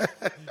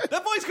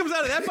 that voice comes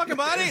out of that fucking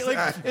body?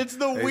 Like, it's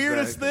the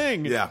weirdest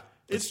thing. Yeah.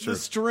 It's the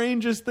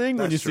strangest thing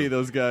when you see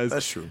those guys.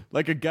 That's true.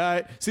 Like a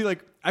guy,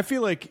 I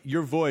feel like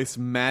your voice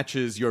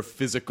matches your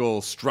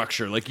physical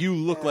structure. Like you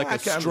look like a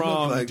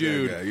strong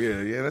dude.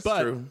 Yeah, that's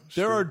but true.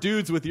 There are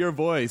dudes with your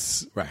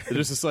voice. Right.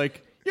 They're just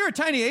like, you're a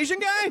tiny Asian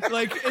guy?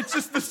 Like, it's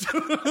just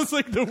it's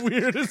like the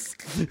weirdest.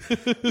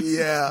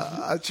 Yeah,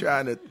 I'm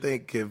trying to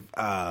think if,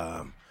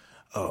 oh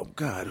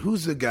God,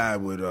 who's the guy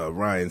with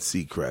Ryan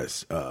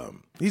Seacrest?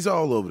 He's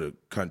all over the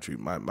country.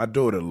 My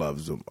daughter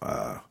loves him.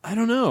 I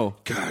don't know.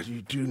 God,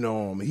 you do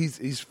know him. He's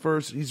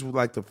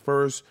like the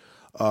first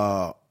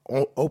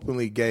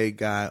openly gay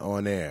guy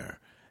on air,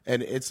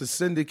 and it's a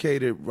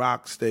syndicated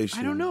rock station.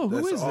 I don't know. Who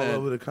that's is all that?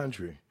 over the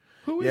country.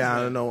 Who is yeah, that?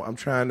 I don't know. I'm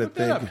trying to Look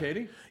think. that up,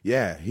 Katie.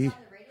 Yeah,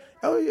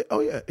 Oh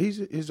yeah. He's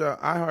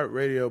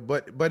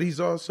iHeartRadio, but he's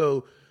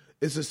also,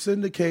 it's a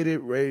syndicated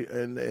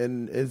radio,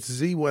 and it's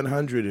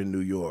Z100 in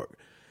New York,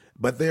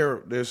 but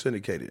they're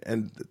syndicated,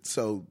 and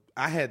so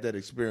I had that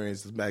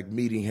experience like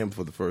meeting him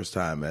for the first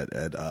time at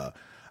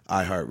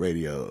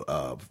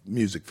iHeartRadio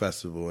music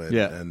festival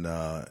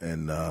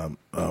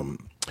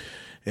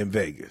in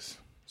Vegas.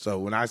 So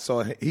when I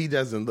saw him, he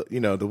doesn't look,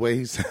 the way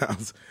he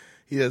sounds.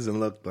 He doesn't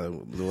look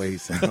the way he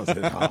sounds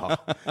at all.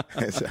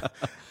 So,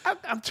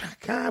 I'm trying.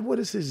 God, what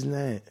is his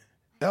name?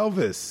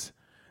 Elvis.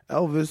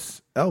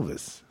 His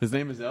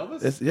name is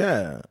Elvis?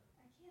 Yeah.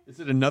 Is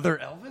it another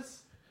Elvis?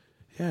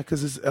 Yeah,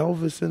 because it's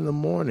Elvis in the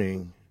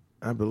morning,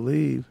 I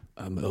believe.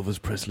 I'm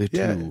Elvis Presley too.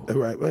 Yeah,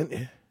 right.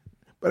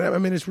 But I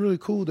mean, it's really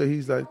cool that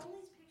he's like.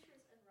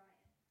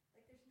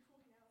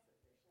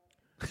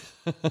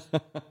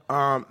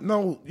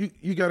 No,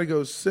 you got to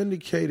go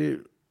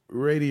syndicated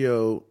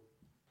radio.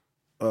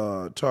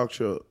 Talk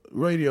show,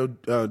 radio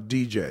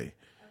DJ,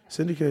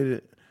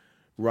 syndicated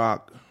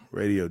rock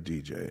radio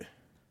DJ.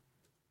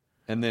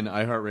 And then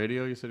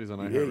iHeartRadio, you said he's on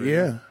iHeartRadio?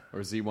 Yeah.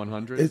 Or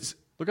Z100?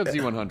 Look up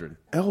Z100.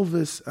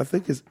 Elvis, I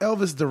think it's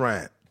Elvis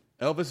Duran.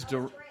 Elvis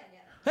Duran.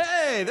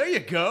 Hey, there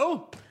you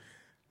go.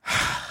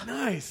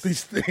 Nice.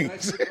 These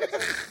things.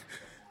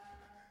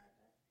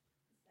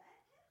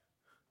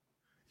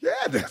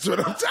 Yeah, that's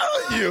what I'm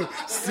telling you.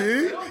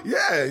 See?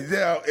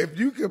 Yeah. If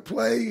you could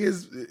play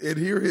his and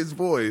hear his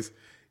voice,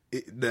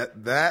 it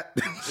doesn't match.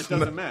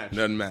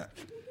 Doesn't match.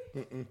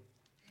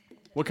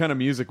 What kind of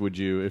music would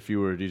you, if you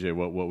were a DJ,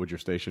 what would your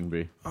station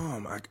be?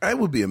 It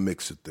would be a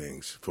mix of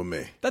things for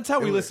me. That's how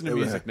we listen to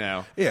music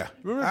now. Yeah.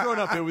 Remember growing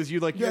up, it was you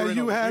like you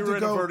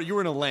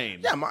were in a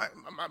lane. Yeah,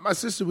 my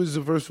sister was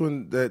the first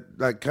one that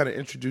like kind of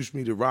introduced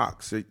me to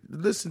rock. So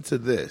listen to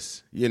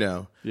this,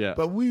 Yeah.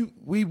 But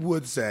we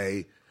would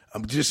say,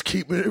 I'm just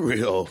keeping it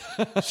real.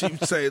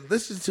 She'd say,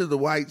 listen to the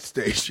white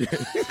station.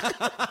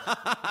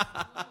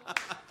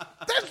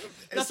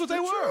 That's what they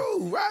were.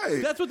 True,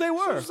 right. That's what they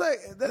were. So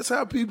that's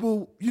how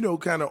people,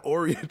 kind of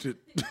oriented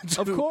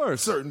to of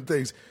course. certain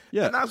things.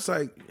 Yeah. And I was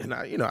like,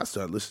 I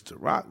started listening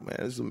to rock, man.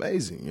 It's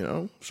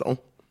amazing, So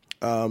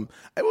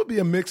it would be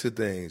a mix of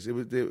things. It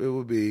would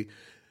be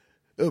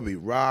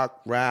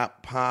rock,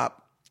 rap,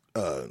 pop.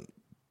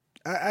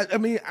 I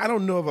mean, I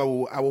don't know if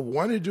I would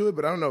want to do it,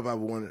 but I don't know if I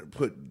would want to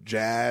put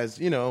jazz,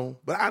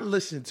 But I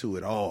listen to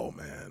it all,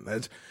 man.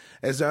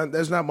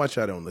 There's not much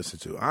I don't listen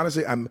to.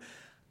 Honestly, I'm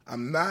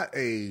not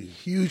a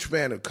huge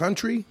fan of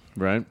country,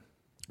 right?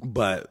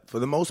 But for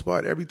the most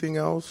part, everything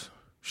else,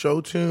 show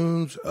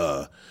tunes,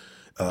 the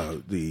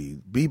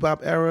bebop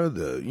era,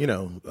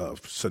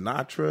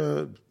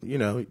 Sinatra,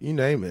 you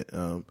name it.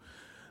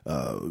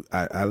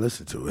 I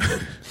listen to it.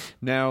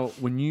 Now,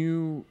 when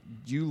you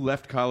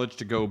left college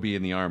to go be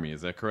in the Army,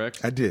 is that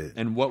correct? I did.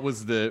 And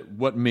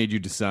what made you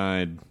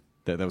decide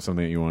that was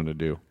something that you wanted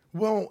to do?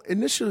 Well,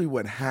 initially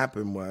what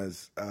happened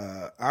was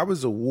I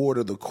was a ward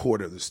of the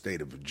court of the state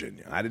of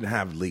Virginia. I didn't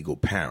have legal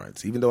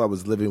parents. Even though I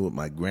was living with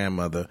my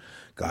grandmother,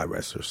 God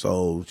rest her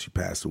soul, she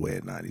passed away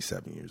at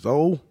 97 years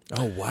old.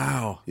 Oh,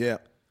 wow. Yeah.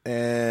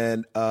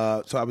 And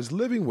so I was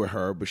living with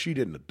her, but she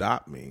didn't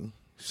adopt me.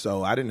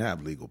 So I didn't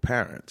have legal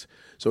parents.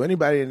 So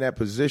anybody in that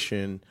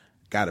position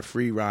got a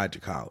free ride to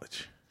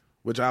college,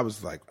 which I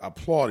was like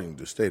applauding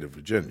the state of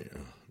Virginia.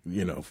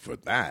 for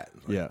that.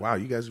 Like, Yeah. wow,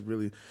 you guys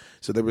really.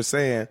 So they were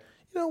saying,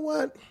 you know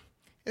what?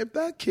 If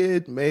that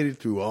kid made it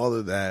through all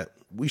of that,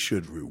 we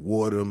should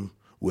reward him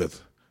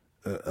with,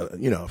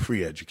 a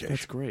free education.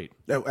 That's great.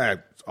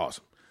 That's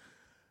awesome.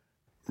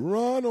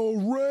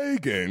 Ronald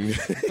Reagan.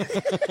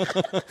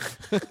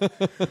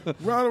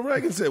 Ronald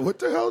Reagan said, "What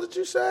the hell did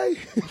you say?"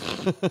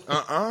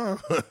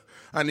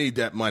 I need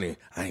that money.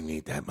 I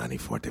need that money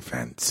for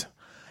defense.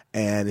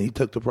 And he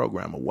took the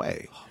program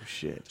away. Oh,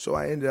 shit. So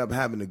I ended up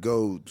having to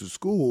go to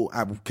school.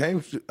 I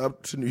came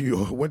up to New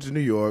York, went to New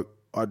York,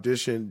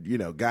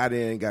 auditioned, got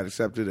in, got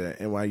accepted at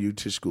NYU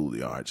Tisch School of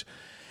the Arts.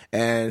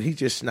 And he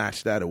just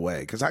snatched that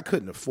away because I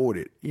couldn't afford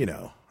it.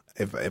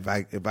 If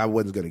I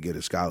wasn't going to get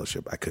a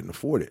scholarship, I couldn't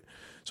afford it.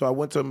 So I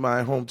went to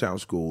my hometown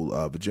school,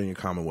 Virginia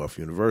Commonwealth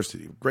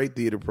University. Great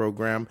theater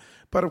program.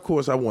 But, of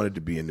course, I wanted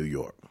to be in New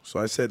York. So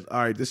I said, all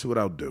right, this is what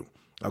I'll do.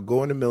 I'll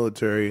go in the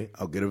military.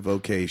 I'll get a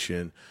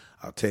vocation.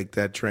 I'll take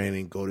that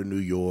training, go to New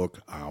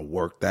York. I'll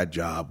work that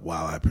job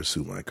while I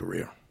pursue my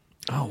career.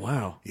 Oh,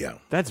 wow. Yeah.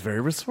 That's very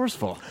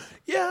resourceful.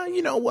 Yeah,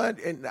 you know what?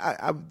 And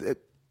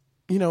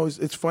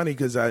it's funny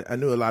because I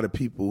knew a lot of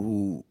people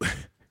who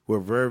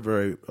were very,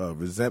 very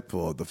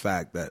resentful of the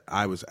fact that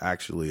I was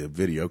actually a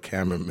video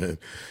cameraman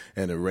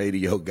and a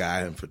radio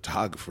guy and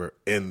photographer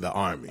in the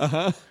Army.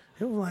 Uh-huh.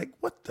 They were like,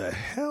 what the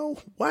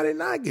hell? Why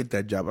didn't I get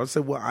that job? I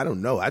said, well, I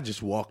don't know. I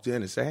just walked in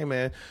and said, hey,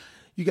 man,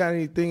 you got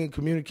anything in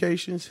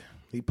communications?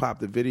 He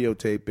popped the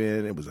videotape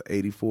in. It was an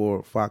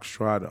 84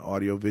 Foxtrot, an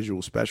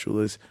audiovisual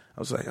specialist. I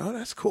was like, oh,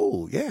 that's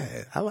cool.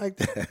 Yeah, I like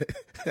that.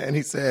 And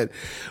he said,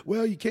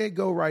 well, you can't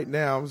go right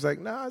now. I was like,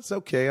 no, it's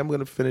okay. I'm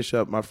going to finish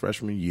up my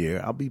freshman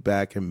year. I'll be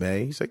back in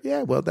May. He's like,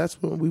 yeah, well,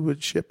 that's when we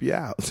would ship you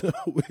out. So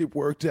it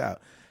worked out.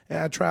 And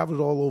I traveled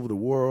all over the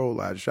world.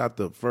 I shot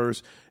the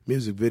first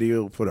music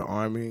video for the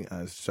Army.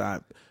 I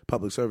shot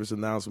public service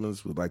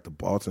announcements with like the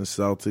Boston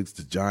Celtics,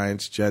 the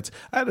Giants, Jets.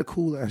 I had a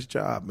cool ass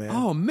job, man.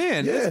 Oh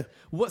man. Yeah.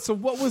 What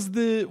was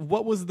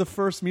the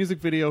first music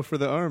video for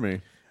the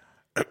Army?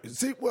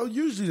 See, well,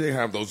 usually they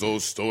have those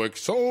old stoic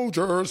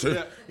soldiers.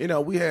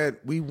 Yeah.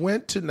 We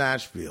went to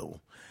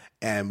Nashville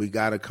and we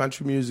got a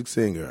country music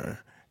singer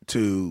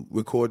to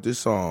record this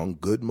song,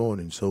 Good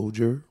Morning,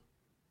 Soldier.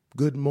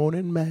 Good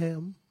morning,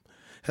 ma'am.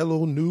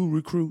 Hello, new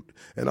recruit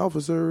and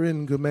officer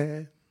in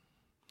command.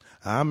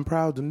 I'm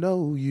proud to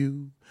know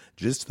you.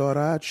 Just thought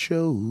I'd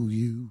show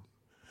you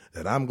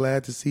that I'm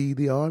glad to see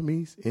the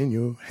Army's in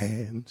your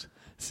hands.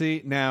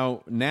 See,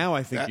 now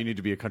I think you need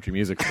to be a country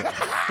music star.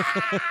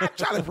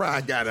 Charlie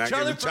Pride got it.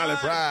 Charlie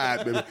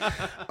Pride, baby.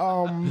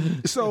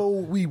 So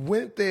we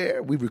went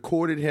there, we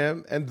recorded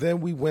him, and then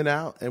we went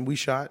out and we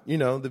shot,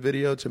 the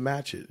video to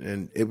match it.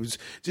 And it was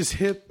just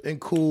hip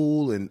and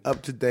cool and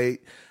up to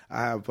date.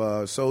 I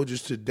have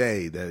soldiers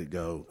today that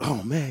go,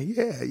 oh, man,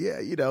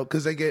 yeah,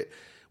 because they get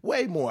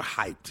way more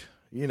hyped.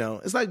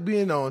 It's like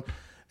being on.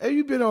 Have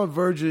you been on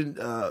Virgin?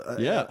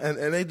 Yeah.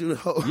 And they do the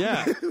whole.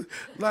 Yeah.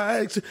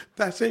 Like,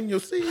 that's in your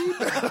seat.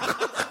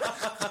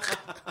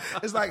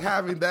 It's like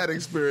having that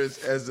experience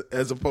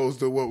as opposed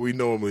to what we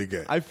normally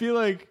get. I feel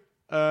like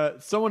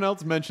someone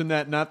else mentioned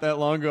that not that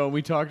long ago, and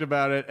we talked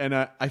about it, and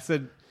I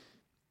said,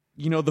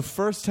 the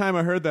first time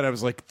I heard that, I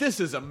was like,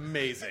 this is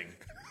amazing.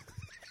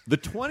 The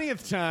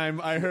 20th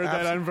time I heard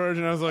that on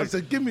Virgin, I was like, I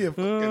said, give me a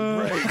fucking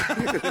break.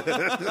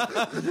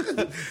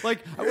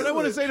 Like, what I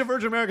want to say to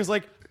Virgin America is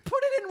like, put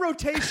it in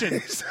rotation.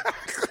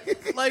 Exactly.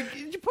 Like,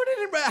 you put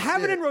it in,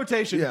 have it in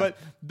rotation. Yeah. But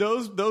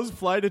those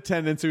flight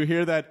attendants who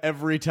hear that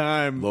every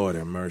time, Lord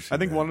have mercy. I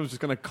think man. one of them's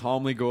just going to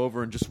calmly go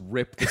over and just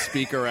rip the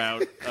speaker out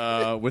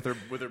with her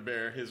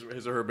his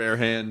or her bare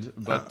hand.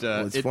 But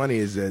what's funny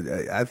is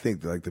that I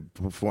think like the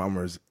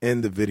performers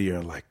in the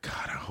video are like,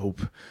 God, I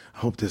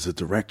hope there's a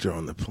director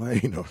on the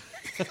plane. Or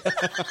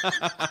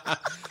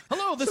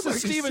hello, this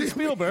is Steven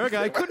Spielberg.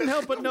 I couldn't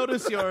help but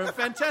notice your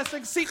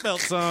fantastic seatbelt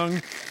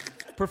song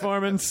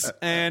performance,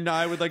 and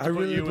I would like to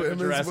put you in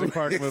the Jurassic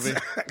Park movie.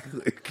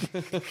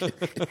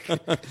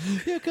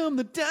 Here come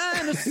the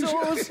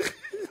dinosaurs.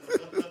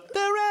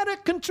 They're out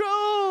of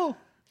control.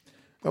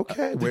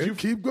 Okay,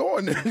 keep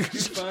going. Did you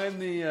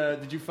find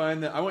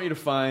the? I want you to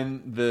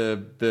find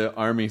the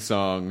Army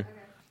song.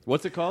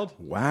 What's it called?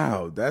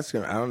 Wow, that's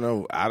gonna. I don't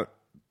know.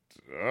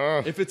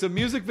 If it's a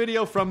music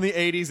video from the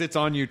 80s, it's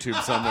on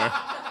YouTube somewhere.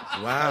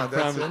 Wow,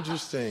 that's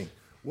interesting.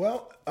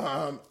 Well,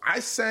 I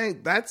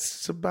sang.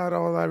 That's about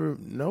all I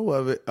know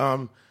of it.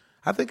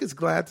 I think it's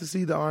glad to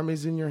see the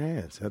Army's in your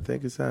hands. I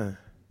think it's glad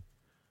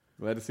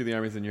to see the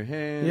Army's in your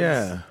hands.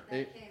 Yeah.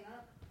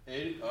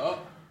 80. Oh,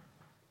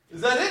 is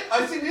that it?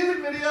 I see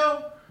music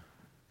video.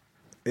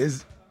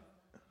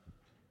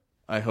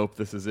 I hope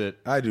this is it.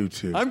 I do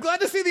too. I'm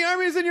glad to see the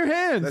Army's in your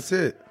hands. That's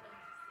it.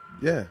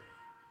 Yeah.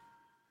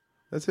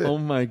 That's it. Oh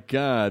my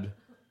God.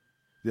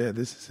 Yeah,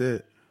 this is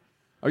it.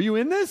 Are you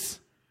in this?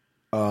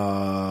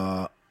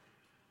 No.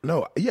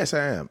 Yes,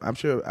 I am. I'm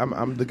sure.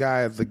 I'm the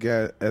guy at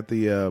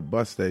the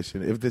bus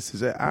station. If this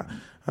is it, I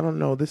don't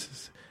know. This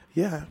is.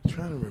 Yeah, I'm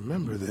trying to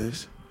remember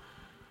this.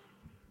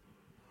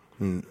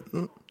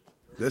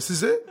 This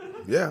is it.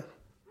 Yeah.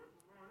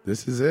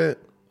 This is it.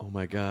 Oh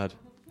my God.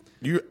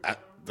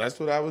 That's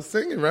what I was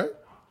singing, right?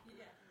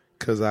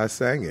 Because I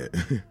sang it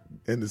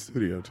in the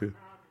studio, too.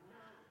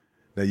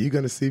 Now, you're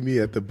going to see me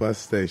at the bus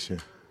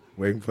station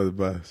waiting for the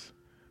bus.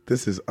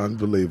 This is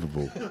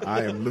unbelievable.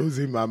 I am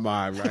losing my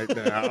mind right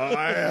now.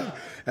 I am.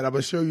 And I'm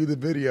going to show you the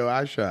video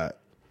I shot.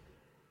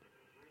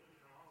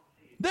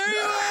 There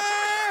you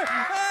are!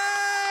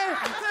 Hey!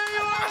 There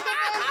you are!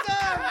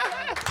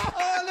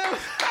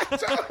 I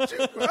told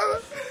you,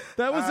 brother.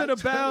 That was at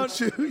about,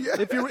 yeah.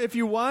 if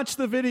you watch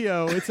the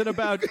video, it's at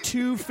about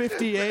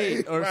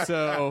 2:58 or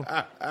so.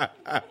 That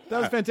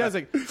was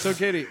fantastic. So,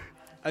 Katie,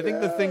 I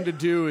think the thing to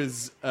do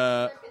is,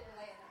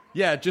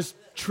 just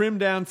trim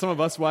down some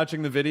of us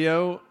watching the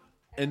video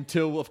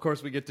until, of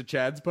course, we get to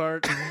Chad's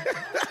part.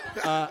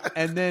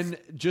 And then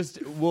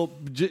we'll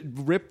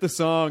rip the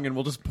song and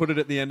we'll just put it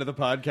at the end of the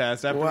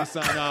podcast after we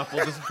sign off.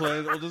 We'll just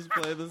play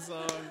the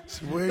song.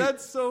 Sweet.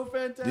 That's so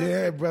fantastic.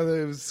 Yeah,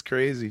 brother, it was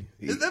crazy.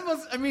 That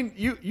must. I mean,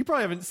 you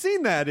probably haven't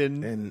seen that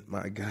in. And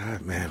my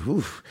God,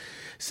 man,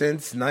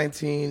 since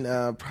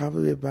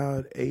probably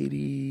about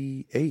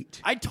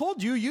 88. I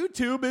told you,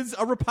 YouTube is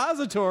a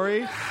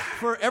repository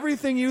for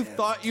everything you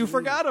thought you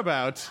forgot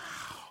about.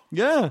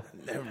 Yeah.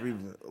 Never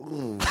even.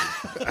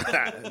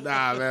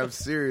 Nah, man, I'm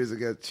serious. I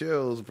got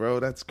chills,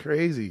 bro. That's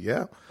crazy.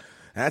 Yeah.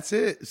 That's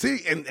it. See,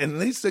 and at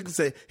least they can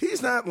say,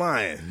 he's not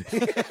lying. He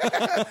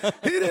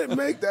didn't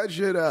make that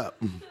shit up.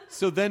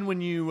 So then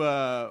when you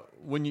were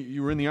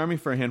in the Army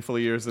for a handful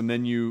of years, and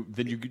then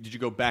did you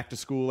go back to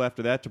school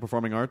after that to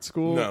performing arts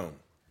school? No.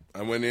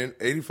 I went in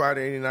 85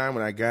 to 89.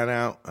 When I got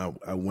out,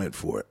 I went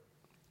for it.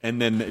 And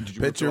then did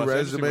you picture go to Los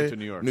Angeles resume? or to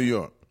New York? New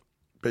York.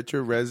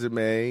 Picture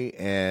resume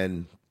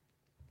and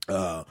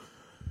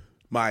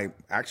my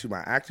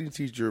acting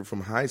teacher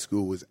from high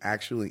school was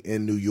actually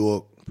in New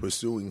York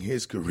pursuing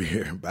his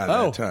career by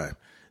that time.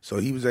 So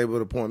he was able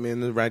to point me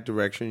in the right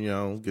direction,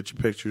 get your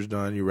pictures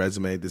done, your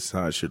resume, this is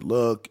how it should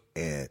look.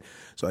 And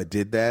so I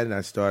did that, and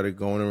I started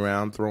going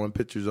around throwing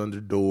pictures under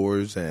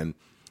doors. And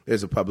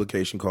there's a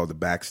publication called The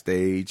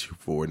Backstage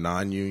for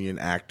non-union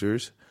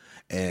actors.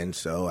 And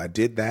so I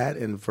did that,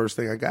 and the first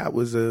thing I got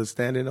was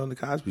standing on The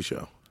Cosby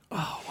Show.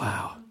 Oh,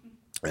 wow.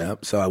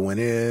 Yep. So I went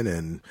in,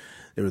 and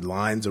there were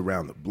lines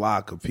around the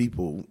block of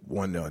people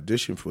wanting to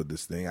audition for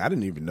this thing. I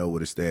didn't even know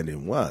what a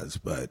stand-in was,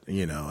 but,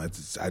 I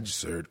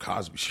just heard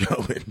Cosby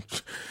Show,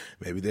 and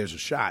maybe there's a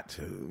shot,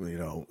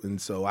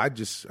 And so I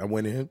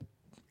went in,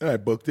 and I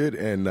booked it,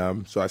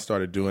 and so I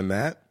started doing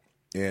that.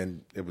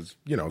 And it was,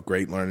 a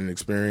great learning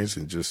experience,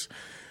 and just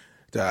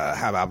to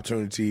have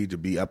opportunity to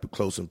be up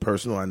close and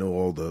personal. I know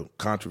all the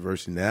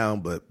controversy now,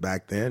 but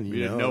back then, you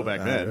didn't know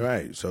back then.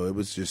 Right. So it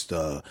was just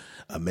an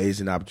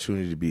amazing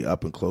opportunity to be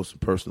up and close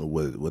and personal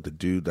with a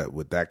dude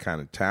with that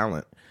kind of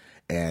talent.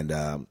 And,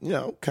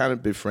 kind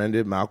of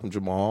befriended Malcolm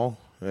Jamal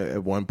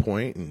at one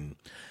point. And,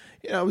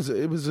 it was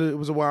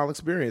a wild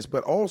experience.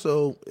 But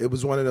also, it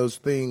was one of those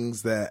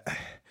things that,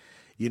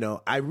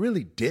 I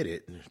really did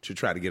it to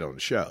try to get on the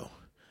show.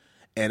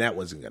 And that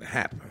wasn't going to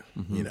happen.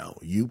 Mm-hmm.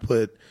 You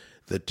put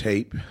the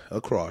tape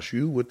across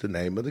you with the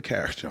name of the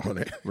character on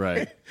it.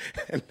 Right.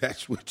 And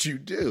that's what you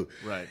do.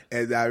 Right.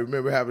 And I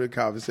remember having a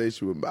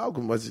conversation with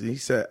Malcolm. I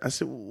said,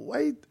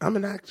 wait, I'm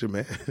an actor,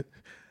 man.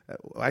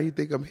 Why do you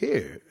think I'm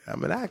here?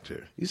 I'm an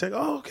actor. He's like,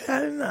 oh, okay, I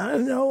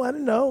didn't know,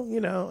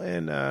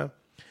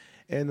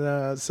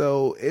 And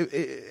so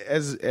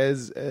as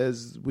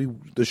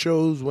the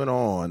shows went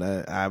on,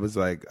 I was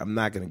like, I'm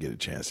not going to get a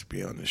chance to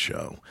be on the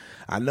show.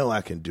 I know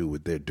I can do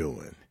what they're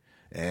doing.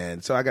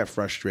 And so I got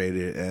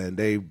frustrated, and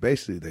they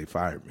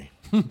fired me.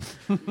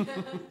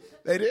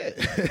 They did.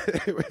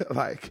 They were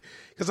like,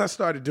 because I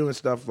started doing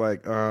stuff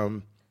like,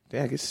 dang,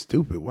 it's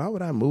stupid. Why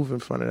would I move in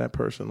front of that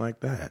person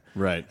like that?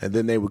 Right. And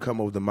then they would come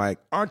over the mic,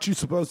 aren't you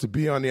supposed to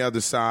be on the other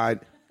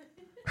side?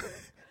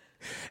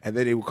 And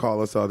then they would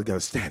call us all together,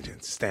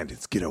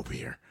 stand-ins, get over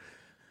here.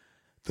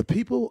 The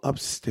people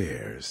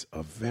upstairs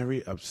are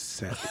very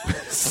upset.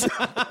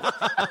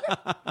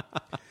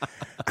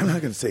 I'm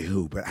not going to say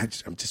who, but I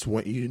just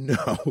want you to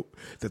know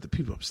that the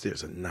people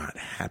upstairs are not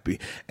happy.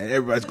 And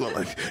everybody's going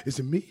like, is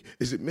it me?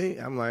 Is it me?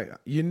 I'm like,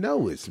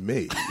 it's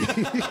me. I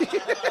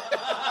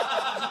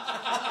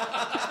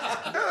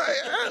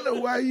don't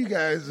know why you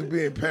guys are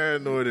being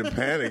paranoid and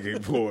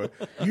panicking for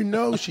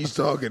it. She's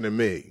talking to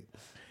me.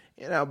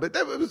 But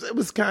it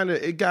was kind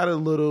of, it got a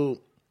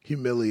little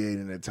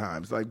humiliating at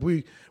times. Like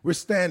we're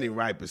standing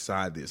right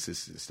beside the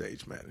assistant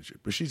stage manager,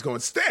 but she's going,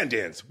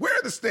 stand-ins. Where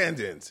are the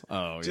stand-ins?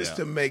 Oh, just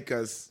to make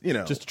us,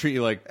 just to treat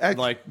you like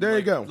there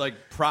you go, like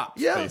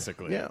props,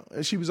 basically. Yeah,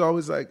 and she was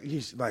always like,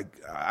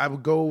 I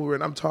would go over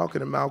and I'm talking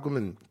to Malcolm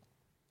and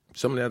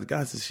some of the other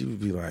guys, and she would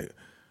be like,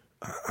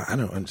 I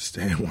don't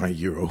understand why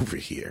you're over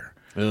here.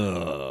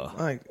 Ugh.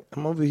 Like,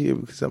 I'm over here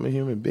because I'm a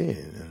human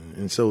being,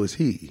 and so is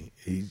he.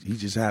 He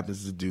just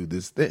happens to do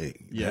this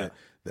thing. Yeah.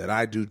 that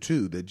I do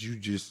too, that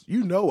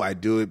I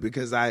do it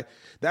because that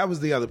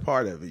was the other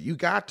part of it. You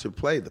got to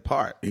play the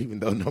part, even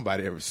though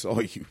nobody ever saw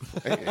you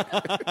play it.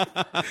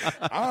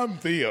 I'm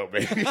Theo,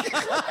 baby.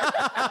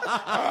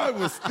 I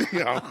was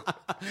Theo.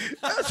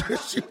 That's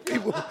what you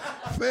people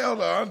fail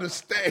to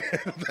understand,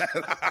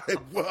 that I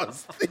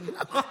was Theo.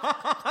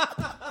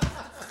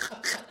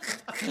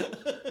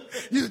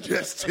 You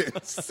just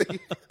didn't see.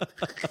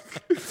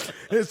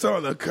 It's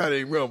on the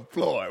cutting room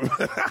floor.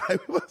 I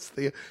was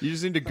there. You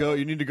just need to go.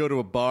 You need to go to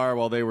a bar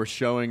while they were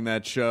showing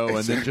that show,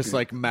 and then just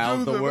like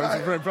mouth the words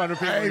in front of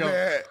people. Hey, and go,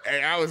 man,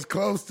 hey, I was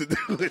close to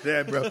doing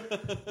that, bro.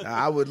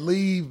 I would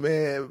leave,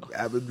 man.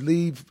 I would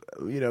leave,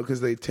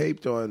 because they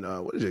taped on.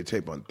 What did they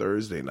tape on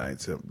Thursday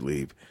nights? I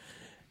believe.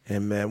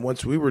 And man,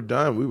 once we were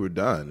done, we were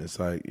done. It's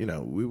like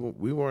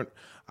we weren't.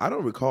 I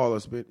don't recall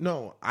us being.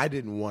 No, I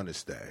didn't want to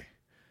stay.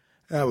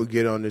 I would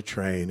get on the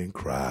train and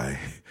cry.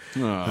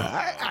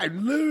 I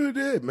literally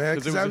did, man.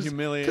 Because it was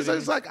humiliating. Because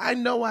it's like, I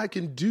know I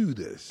can do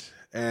this.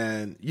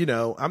 And,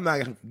 I'm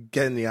not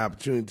getting the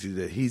opportunity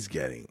that he's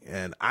getting.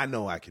 And I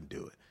know I can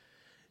do it.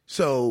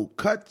 So,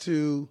 cut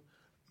to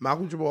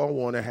Malcolm Jamal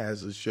Warner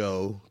has a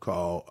show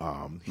called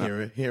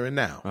Here and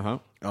Now. Uh-huh.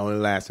 It only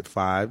lasted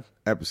 5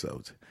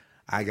 episodes.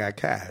 I got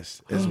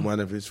cast as one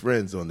of his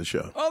friends on the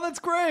show. Oh, that's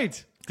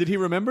great. Did he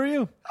remember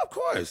you? Of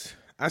course.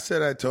 I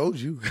said I told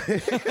you. So,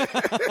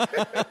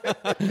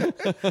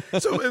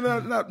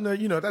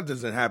 that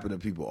doesn't happen to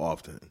people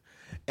often.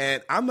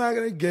 And I'm not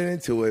going to get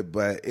into it,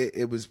 but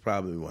it was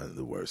probably one of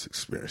the worst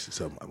experiences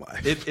of my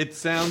life. It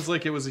sounds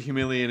like it was a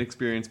humiliating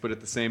experience, but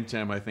at the same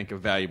time, I think a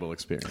valuable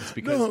experience.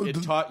 Because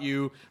it taught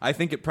you, I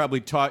think it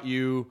probably taught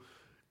you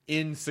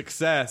in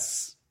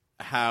success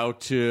how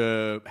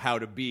to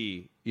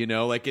be,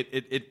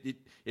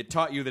 it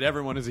taught you that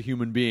everyone is a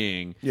human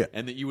being,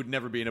 and that you would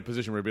never be in a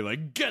position where you'd be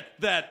like, get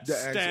that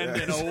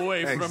stand-in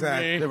away from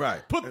me.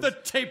 Right. Put the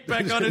tape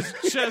back on his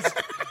chest.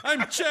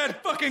 I'm Chad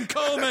fucking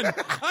Coleman.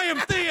 I am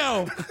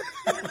Theo.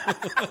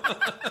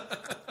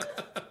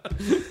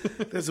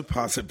 There's a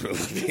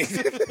possibility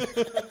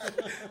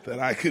that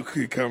I could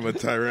become a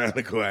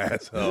tyrannical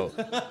asshole.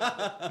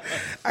 I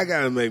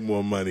got to make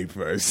more money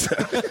first.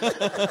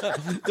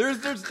 There's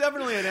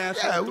definitely an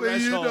asshole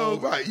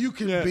threshold. Right? You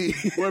can be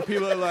where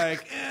people are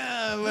like,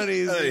 what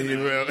is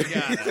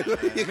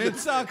it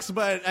sucks,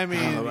 but I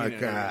mean, oh my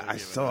God! I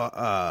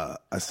saw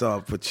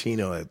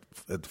Pacino at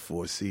the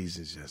Four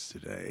Seasons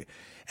yesterday.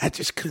 I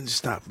just couldn't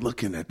stop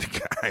looking at the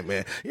guy,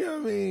 man. You know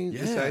what I mean?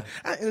 Yeah.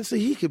 And so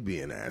he could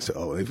be an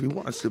asshole if he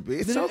wants to be.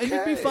 It's okay.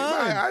 It'd be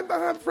fine.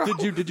 Right,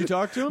 Did you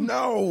talk to him?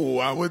 No,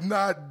 I was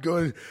not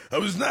going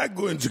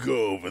to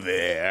go over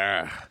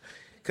there.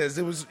 Because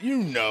it was,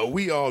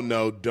 we all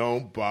know,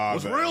 don't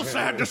bother. It was real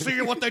sad to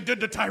see what they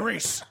did to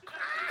Tyrese.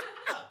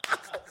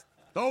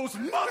 Those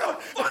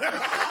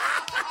motherfuckers.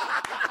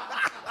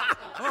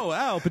 Oh,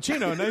 wow,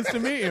 Pacino, nice to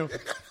meet you.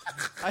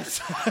 I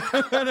saw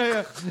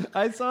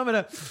him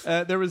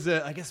at there was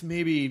I guess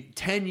maybe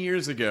 10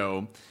 years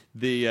ago,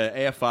 the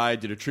AFI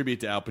did a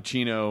tribute to Al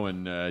Pacino,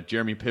 and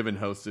Jeremy Piven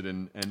hosted,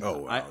 and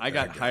I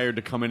got hired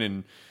to come in,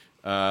 and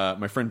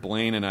my friend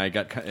Blaine and I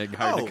got hired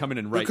to come in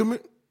and write.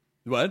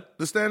 What?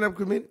 The stand-up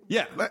comedian?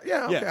 Yeah.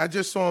 Yeah, okay. Yeah. I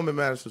just saw him in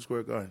Madison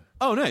Square Garden.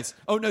 Oh, nice.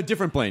 Oh, no,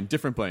 different Blaine.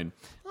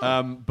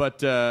 But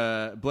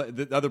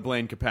the other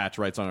Blaine Capatch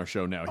writes on our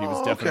show now. He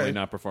was definitely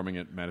not performing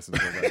at Madison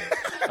Square Garden.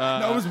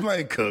 No, it was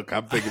Blaine Cook.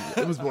 I'm thinking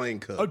it was Blaine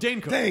Cook. Oh,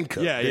 Dane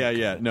Cook.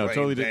 Yeah. No,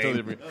 totally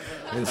different.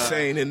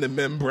 Insane in the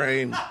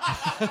membrane.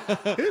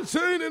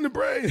 Insane in the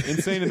brain.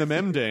 Insane in the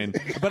membrane.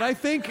 But I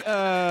think,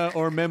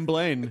 or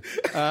memblane.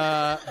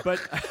 But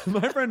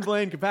my friend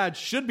Blaine Capatch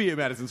should be at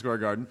Madison Square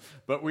Garden,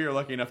 but we are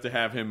lucky enough to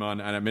have him on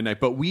at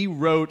midnight. But we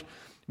would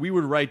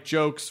write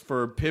jokes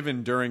for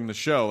Piven during the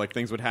show. Like,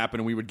 things would happen,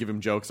 and we would give him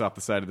jokes off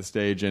the side of the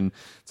stage. And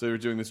so they were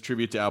doing this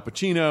tribute to Al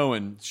Pacino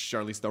and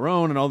Charlize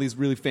Theron and all these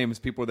really famous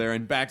people were there.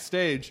 And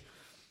backstage,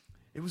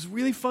 it was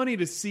really funny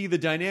to see the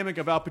dynamic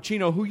of Al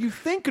Pacino, who you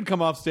think could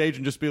come off stage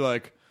and just be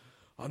like,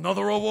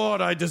 another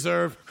award I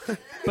deserve.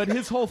 But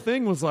his whole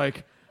thing was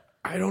like,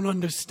 I don't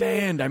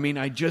understand. I mean,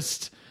 I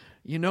just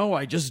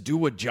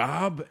do a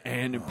job,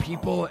 and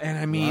people, and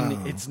I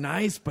mean, it's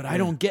nice, but I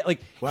don't get, like,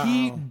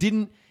 he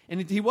didn't.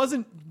 And he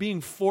wasn't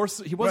being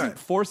forced. He wasn't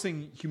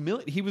forcing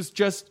humility. He was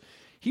just.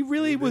 He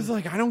really was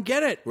like, I don't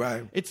get it.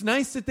 Right. It's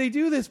nice that they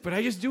do this, but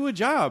I just do a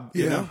job.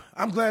 Yeah. You know?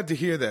 I'm glad to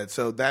hear that.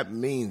 So that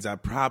means I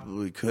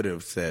probably could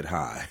have said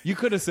hi. You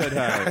could have said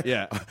hi.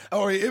 Yeah.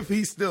 Or if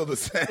he's still the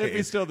same. If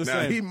he's still the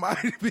same. He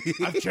might be.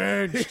 I've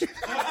changed.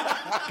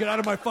 Get out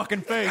of my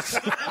fucking face.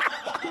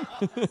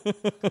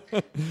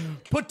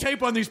 Put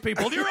tape on these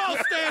people. You're all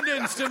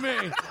stand-ins to me.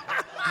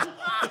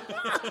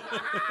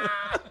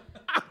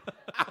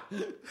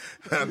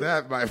 Now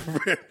that, my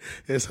friend,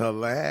 is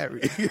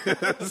hilarious. You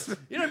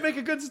don't make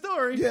a good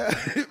story. Yeah,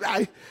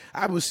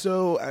 I was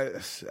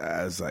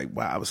like,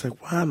 wow. I was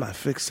like, why am I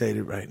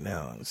fixated right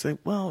now? I was like,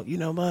 well, you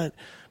know what?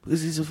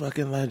 Because he's a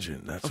fucking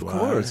legend. That's why. Of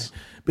course.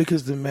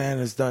 Because the man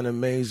has done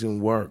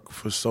amazing work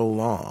for so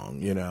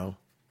long,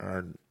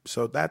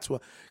 So that's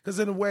what, because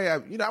in a way,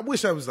 I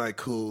wish I was like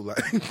cool, like,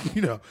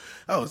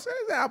 oh, it's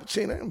Al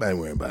Pacino. Anybody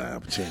worrying about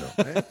Al Pacino,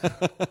 man?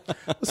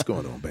 What's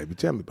going on, baby?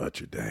 Tell me about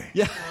your day.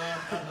 Yeah.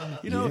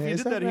 If you did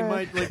that,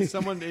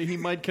 he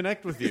might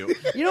connect with you.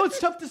 It's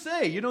tough to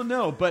say. You don't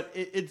know, but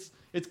it's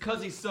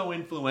because he's so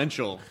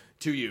influential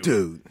to you.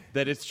 Dude.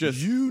 That it's just.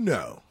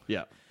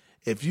 Yeah.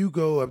 If you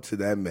go up to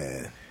that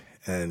man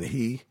and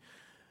he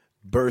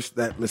bursts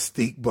that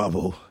mystique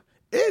bubble,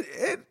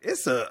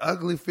 it's an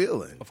ugly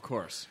feeling. Of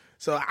course.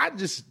 So I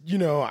just,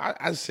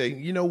 I say,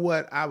 you know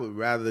what? I would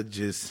rather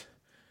just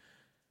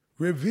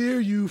revere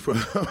you from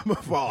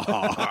afar.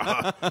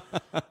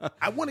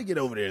 I want to get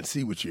over there and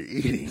see what you're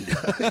eating.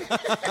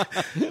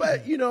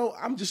 But,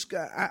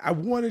 I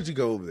wanted to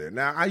go over there.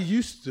 Now, I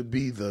used to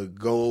be the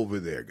go over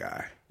there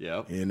guy.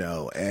 Yep.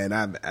 And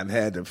I've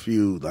had a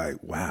few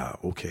like, wow,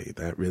 okay,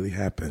 that really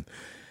happened.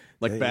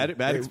 Like bad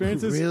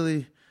experiences?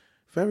 Really,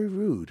 very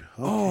rude. Okay.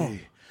 Oh,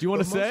 do you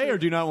want to say or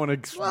do you not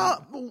want to?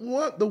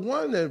 Well, the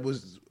one that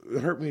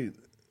hurt me,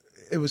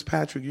 it was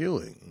Patrick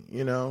Ewing,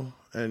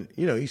 and,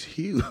 he's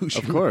huge.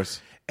 Of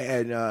course.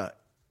 And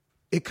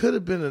it could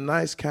have been a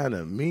nice kind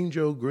of Mean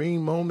Joe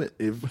Green moment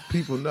if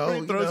people know.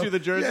 He throws you the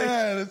jersey?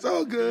 Yeah, it's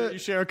all good. You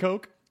share a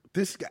Coke?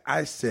 This guy,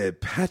 I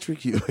said,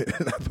 Patrick Ewing,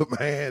 and I put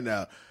my hand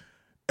out.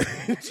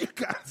 You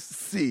got to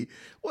see,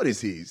 what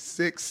is he,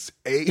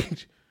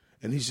 6'8"?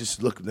 And he's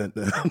just looking at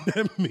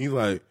me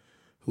like,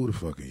 who the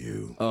fuck are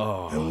you?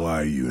 Oh. And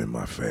why are you in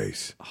my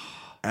face?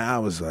 And I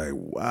was like,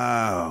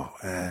 wow.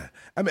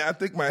 I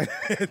think my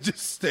hand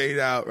just stayed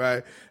out,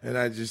 right? And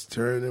I just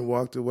turned and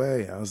walked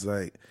away. I was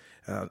like,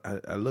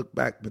 I looked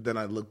back, but then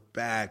I looked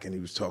back and he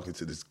was talking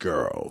to this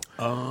girl.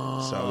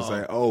 Oh. So I was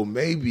like, oh,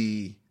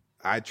 maybe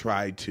I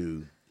tried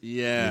to.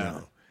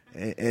 Yeah.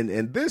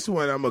 And this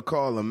one, I'm going to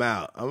call him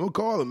out. I'm going to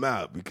call him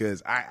out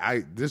because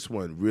this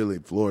one really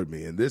floored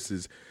me. And this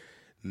is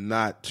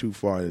not too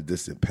far in the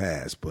distant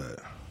past,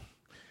 but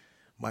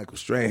Michael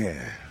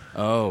Strahan.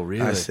 Oh,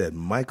 really? I said,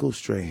 Michael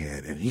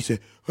Strahan. And he said,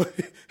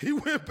 he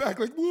went back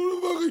like, who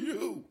the fuck are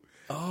you?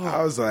 Oh.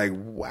 I was like,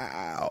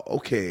 wow,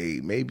 okay,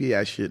 maybe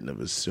I shouldn't have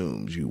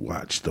assumed you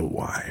watched The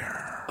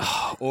Wire.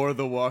 Or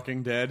The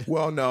Walking Dead.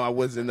 Well, no, I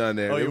wasn't on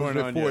there. Oh, it you was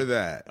weren't before on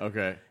that.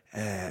 Okay.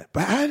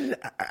 But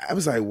I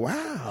was like,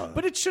 wow.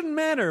 But it shouldn't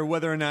matter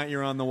whether or not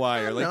you're on The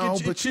Wire.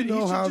 But you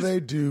know how they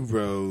do,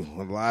 bro.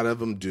 A lot of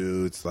them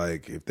do. It's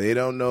like if they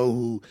don't know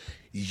who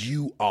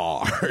you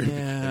are,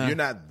 if you're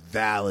not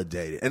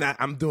validated. And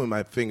I'm doing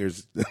my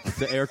fingers.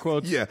 The air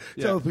quotes? Yeah.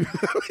 Tell people.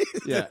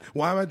 Yeah.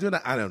 Why am I doing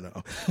that? I don't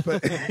know.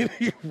 But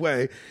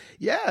anyway,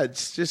 yeah,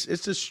 it's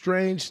a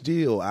strange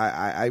deal.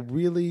 I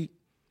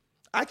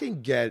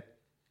can get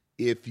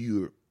if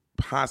you're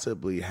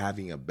possibly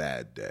having a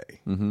bad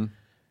day. Mm-hmm.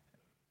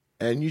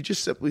 And you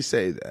just simply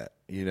say that,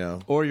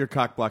 Or you're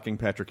cock blocking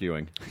Patrick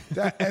Ewing.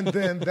 And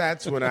then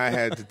that's when I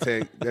had to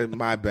take,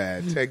 my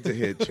bad, take the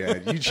hit,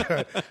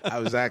 Chad. I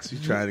was actually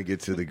trying to get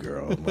to the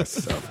girl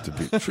myself, to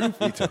be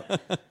truthfully told.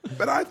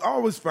 But I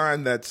always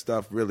find that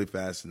stuff really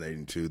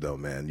fascinating too, though,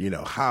 man.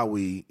 How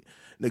we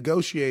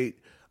negotiate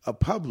a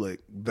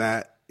public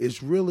that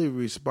is really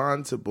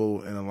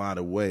responsible in a lot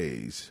of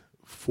ways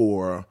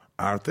for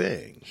our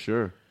thing.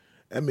 Sure.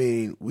 I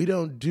mean, we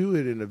don't do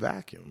it in a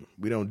vacuum.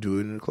 We don't do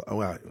it in a club.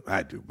 Well,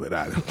 I do, but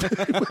I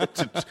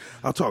don't.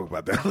 I'll talk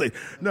about that later.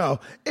 No,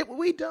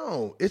 we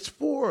don't. It's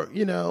for,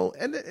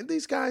 and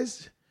these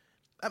guys,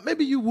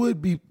 maybe you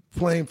would be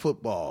playing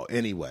football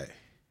anyway,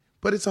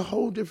 but it's a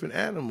whole different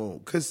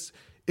animal because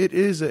it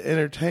is an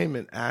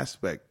entertainment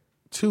aspect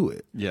to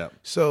it. Yeah.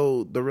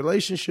 So the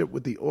relationship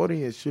with the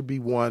audience should be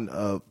one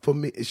of, for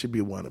me, it should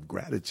be one of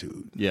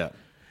gratitude. Yeah.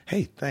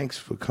 Hey, thanks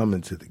for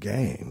coming to the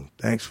game.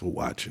 Thanks for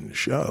watching the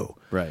show.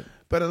 Right.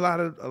 But a lot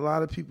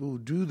of people who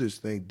do this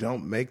thing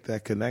don't make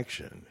that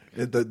connection.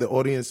 The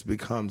audience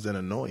becomes an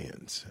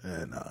annoyance,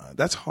 and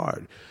that's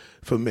hard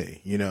for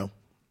me,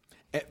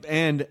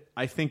 And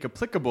I think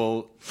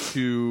applicable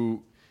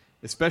to,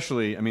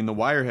 especially, The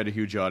Wire had a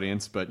huge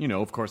audience, but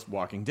of course,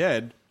 Walking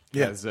Dead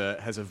has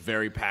a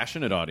very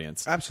passionate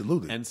audience.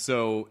 Absolutely. And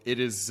so it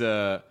is,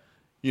 and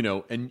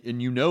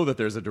that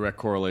there's a direct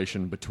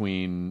correlation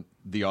between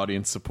the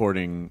audience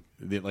supporting,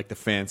 the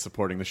fans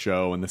supporting the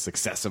show and the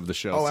success of the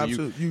show. Oh, so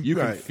absolutely. You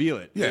can feel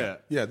it.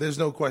 Yeah, there's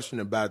no question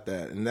about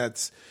that. And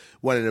that's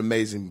one of the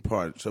amazing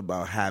parts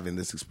about having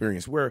this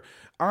experience where,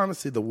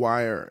 honestly, The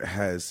Wire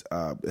has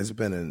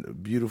been a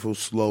beautiful,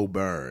 slow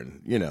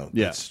burn,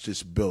 it's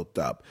just built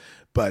up.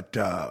 But,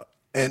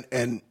 and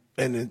it,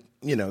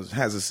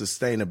 has a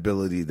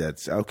sustainability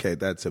that's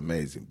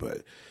amazing.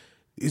 But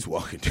these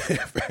Walking Dead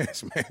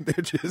fans, man,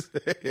 they're just,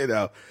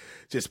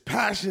 just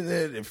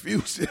passionate,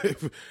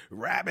 effusive,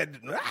 rabid,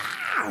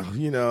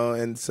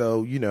 and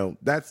so,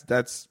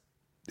 that's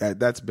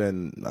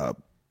been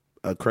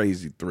a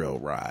crazy thrill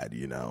ride,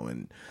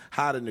 and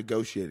how to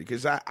negotiate it.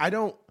 Because I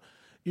don't,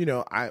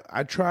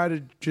 I try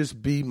to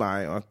just be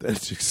my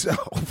authentic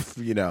self,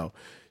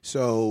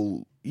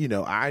 so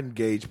I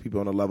engage people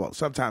on a level.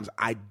 Sometimes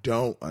I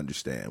don't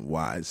understand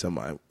why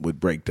somebody would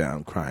break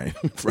down crying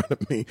in front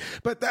of me,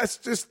 but that's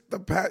just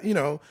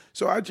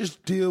so I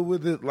just deal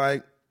with it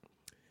like,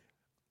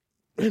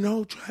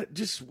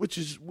 which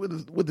is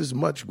with as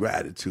much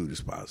gratitude as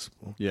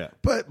possible. Yeah.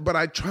 But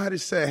I try to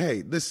say,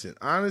 hey, listen,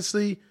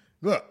 honestly,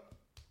 look,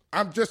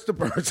 I'm just a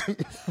person,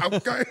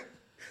 okay?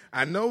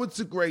 I know it's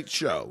a great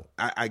show.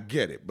 I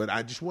get it, but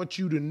I just want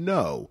you to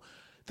know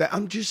that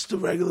I'm just a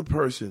regular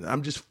person.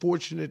 I'm just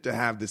fortunate to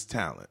have this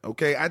talent,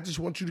 okay? I just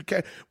want you to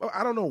carry. Well,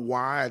 I don't know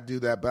why I do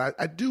that, but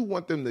I do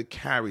want them to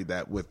carry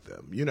that with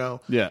them,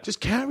 Yeah. Just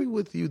carry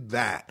with you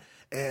that.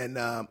 And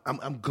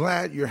I'm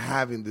glad you're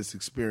having this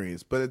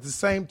experience. But at the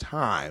same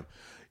time,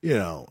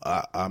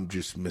 I'm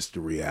just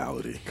Mr.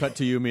 Reality. Cut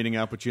to you meeting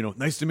Al Pacino.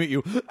 Nice to meet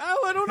you. Al,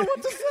 I don't know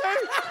what to say.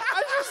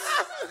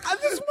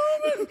 At this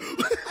moment,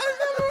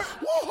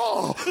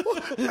 Whoa!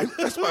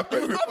 That's my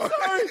favorite part.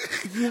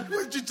 sorry.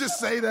 Would you just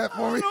say that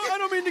for me? I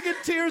don't mean to get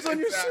tears on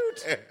your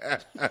suit.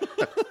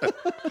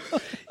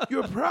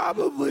 You're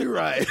probably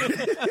right.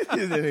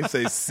 And then they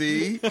say,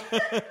 see?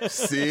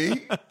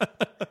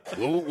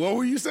 What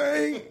were you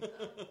saying?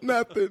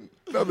 Nothing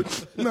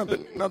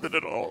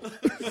at all.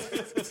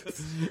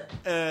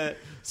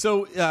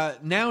 So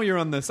now you're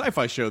on the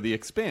sci-fi show, The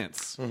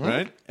Expanse,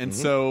 right? And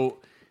so,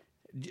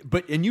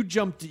 you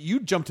jumped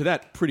to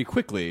that pretty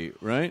quickly,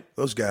 right?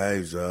 Those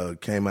guys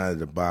came out of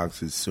the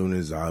box as soon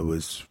as I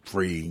was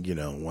free,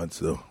 once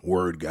the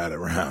word got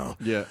around.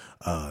 Yeah.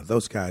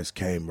 Those guys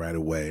came right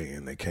away,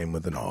 and they came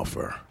with an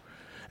offer.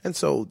 And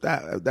so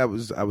I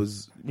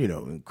was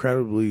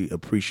incredibly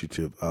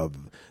appreciative of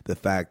the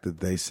fact that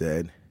they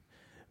said,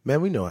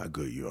 man, we know how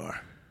good you are,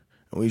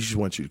 and we just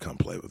want you to come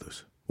play with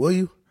us. Will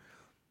you?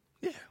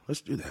 Yeah,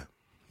 let's do that.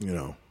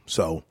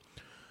 So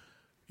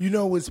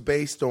it's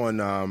based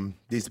on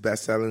these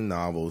best-selling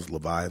novels,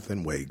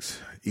 Leviathan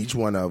Wakes. Each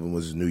one of them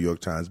was a New York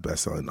Times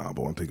best-selling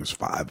novel. I think it was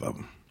 5 of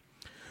them.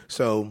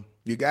 So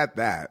you got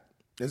that.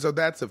 And so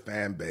that's a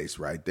fan base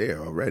right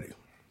there already.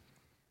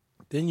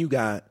 Then you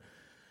got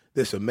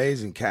this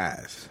amazing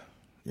cast,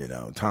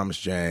 Thomas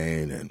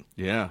Jane and...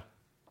 Yeah.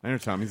 I know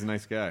Tom. He's a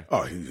nice guy.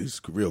 Oh, he's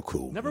real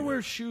cool. Never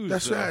wears shoes.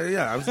 That's right.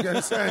 Yeah, I was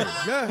gonna say.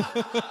 Yeah,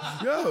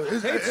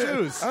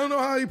 shoes. I don't know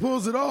how he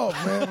pulls it off,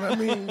 man. I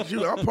mean,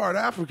 shoot, I'm part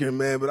African,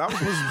 man, but I'm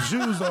put some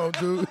shoes on,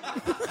 dude.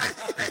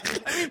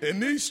 In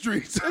these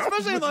streets,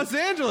 especially in Los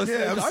Angeles.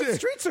 Yeah, our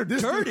streets are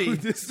dirty.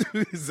 This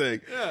dude is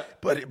like,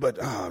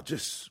 but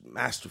just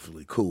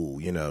masterfully cool.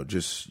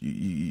 Just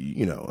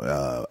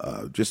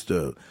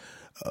a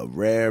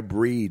rare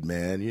breed,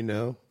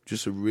 man.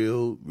 Just a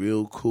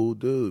real cool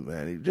dude,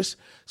 man. Just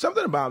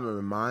something about him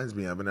reminds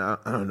me of, and I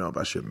don't know if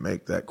I should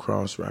make that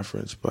cross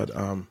reference, but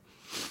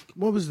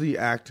what was the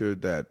actor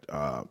that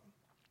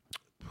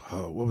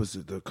what was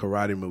it, the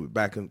karate movie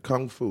back in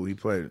Kung Fu? He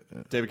played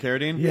David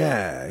Carradine.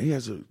 Yeah, he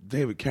has a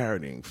David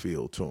Carradine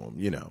feel to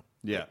him,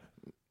 Yeah,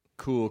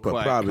 cool,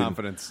 quiet,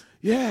 confidence.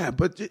 Yeah,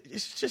 but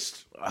it's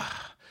just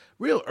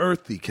real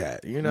earthy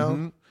cat,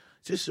 Mm-hmm.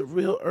 Just a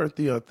real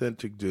earthy,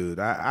 authentic dude.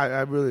 I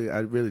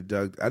really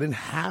dug. I didn't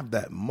have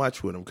that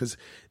much with him because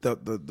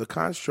the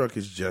construct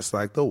is just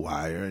like The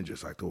Wire and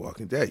just like The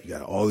Walking Dead. You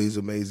got all these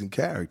amazing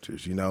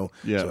characters, Yeah.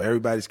 So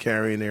everybody's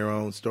carrying their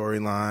own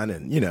storyline,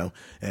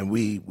 and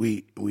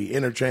we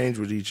interchange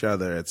with each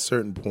other at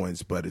certain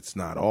points, but it's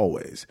not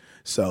always.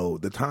 So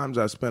the times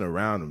I spent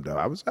around him, though,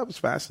 I was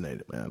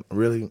fascinated, man.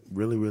 Really.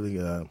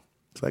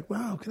 It's like,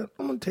 wow, I'm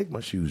going to take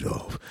my shoes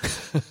off.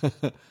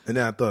 And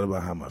then I thought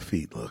about how my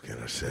feet look,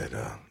 and I said,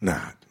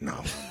 no.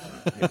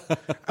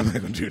 I'm not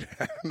going to do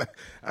that.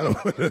 I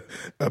don't want to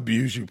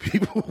abuse you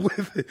people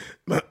with it.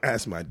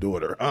 Ask my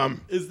daughter.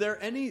 Is there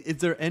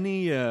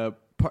any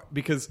part,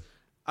 because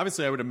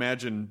obviously I would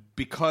imagine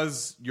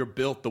because you're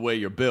built the way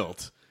you're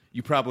built,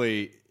 it's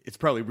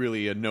probably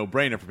really a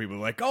no-brainer for people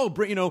like,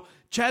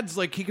 Chad's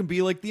like, he can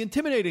be like the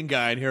intimidating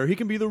guy in here. He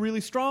can be the really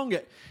strong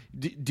guy.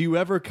 Do you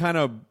ever kind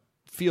of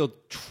feel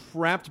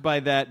trapped by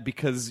that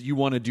because you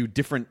want to do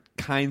different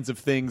kinds of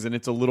things and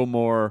it's a little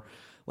more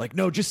like,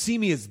 no, just see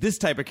me as this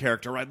type of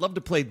character, or I'd love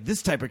to play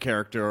this type of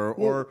character,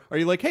 or are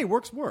you like, hey,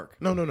 work's work?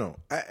 No.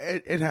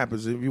 It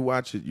happens. If you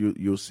watch it,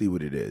 you'll see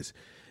what it is,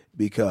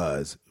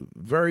 because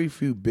very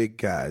few big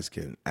guys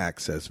can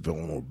access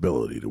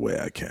vulnerability the way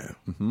I can.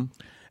 Mm-hmm.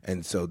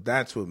 And so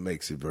that's what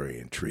makes it very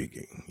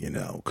intriguing,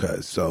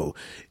 because so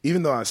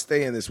even though I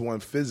stay in this one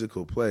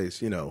physical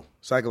place,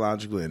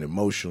 psychologically and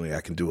emotionally,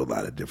 I can do a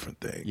lot of different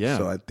things. Yeah.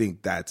 So I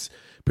think that's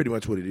pretty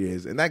much what it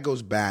is. And that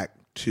goes back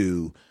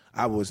to,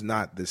 I was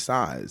not this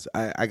size.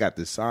 I got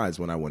this size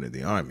when I went in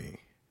the Army.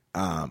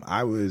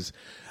 I looked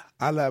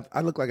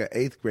like an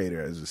 8th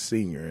grader as a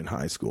senior in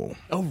high school.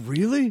 Oh,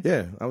 really?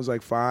 Yeah. I was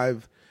like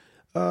 5.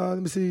 Let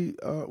me see.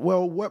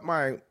 What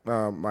my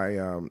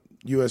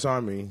U.S.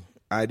 Army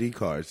ID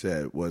card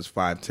said was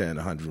 5'10",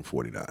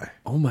 149.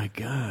 Oh my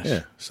gosh!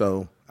 Yeah,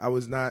 so I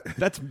was not.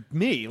 That's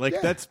me.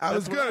 Like that's. I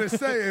was gonna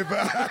say it, but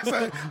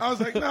I was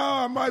like, no,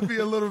 I might be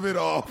a little bit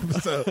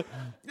off. So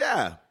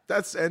yeah,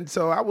 and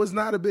so I was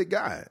not a big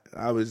guy.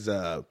 I was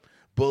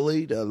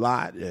bullied a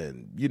lot,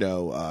 and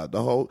the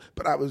whole.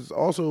 But I was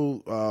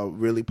also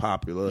really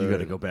popular. You got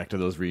to go back to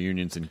those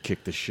reunions and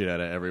kick the shit out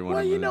of everyone.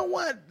 Well, you know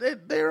what?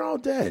 They're all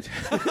dead.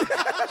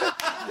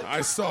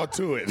 I saw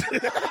to it.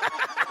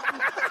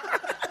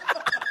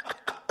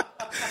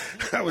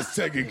 I was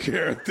taking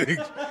care of things.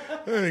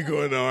 I ain't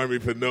going to the army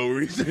for no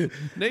reason.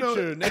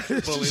 Nature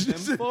bullied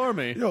them for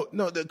me.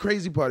 No, the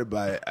crazy part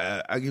about it,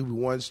 I'll give you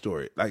one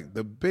story. Like,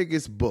 the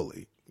biggest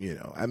bully,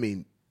 I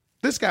mean,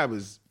 this guy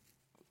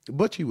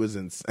Butchie was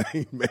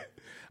insane, man.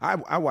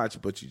 I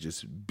watched Butchie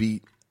just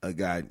beat a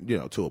guy,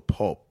 to a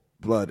pulp.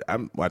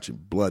 I'm watching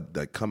blood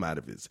that come out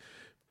of his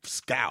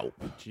scalp.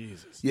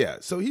 Jesus. Yeah,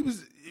 so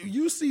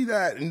you see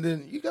that, and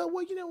then you go,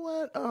 well, you know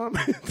what?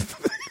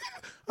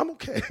 I'm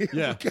okay.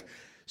 Yeah. Okay.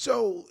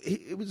 So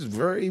he was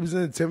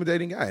an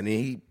intimidating guy, and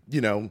he,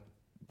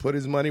 put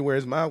his money where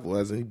his mouth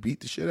was, and he beat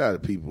the shit out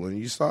of people. And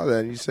you saw that,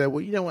 and you said, well,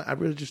 you know what? I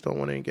really just don't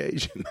want to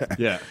engage in that.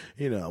 Yeah.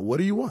 What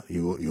do you want?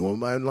 You want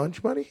my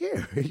lunch money?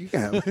 Here, you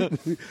got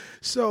it.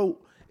 So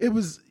it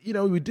was, we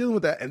were dealing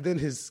with that, and then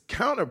his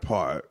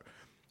counterpart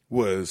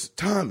was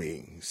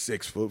Tommy,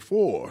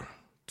 6'4",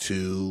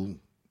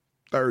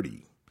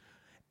 230,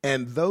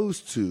 and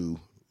those two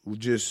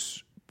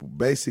just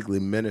basically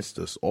menaced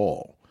us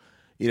all.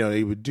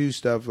 They would do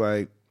stuff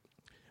like,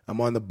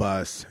 I'm on the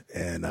bus,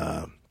 and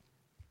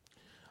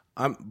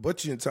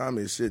Butchie and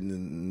Tommy is sitting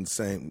in the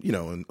same,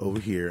 over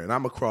here, and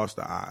I'm across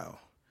the aisle.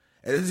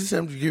 And this is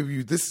time to give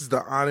you, this is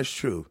the honest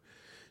truth.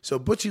 So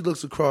Butchie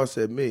looks across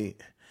at me,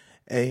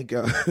 and he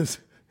goes,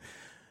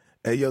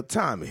 hey, yo,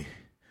 Tommy,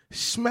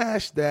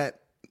 smash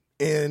that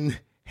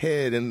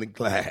head in the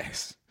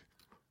glass.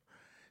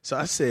 So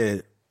I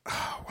said,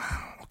 oh,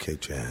 wow, okay,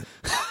 Chad.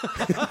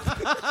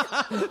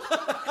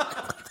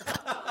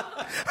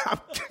 I'm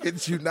kidding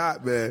you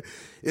not, man.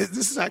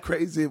 This is how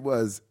crazy it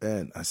was.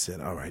 And I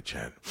said, all right,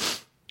 Chad.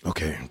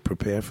 Okay,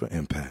 prepare for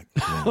impact.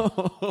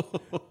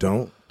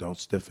 Don't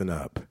stiffen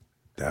up.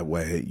 That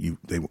way you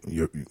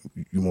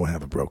won't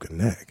have a broken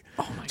neck.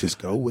 Just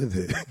go with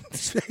it.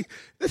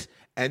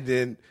 And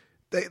then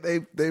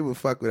they would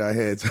fuck with our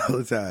heads all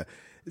the time.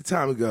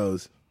 Tommy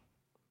goes,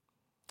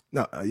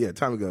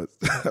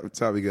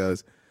 Tommy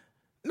goes,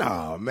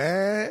 no,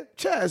 man,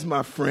 Chad's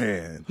my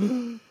friend.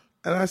 And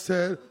I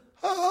said,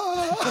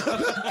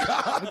 oh,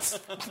 God,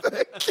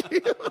 thank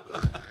you.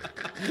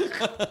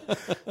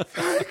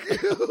 Thank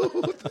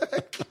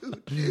you,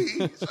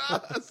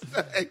 Jesus,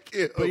 thank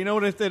you. But you know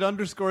what? If it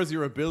underscores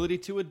your ability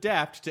to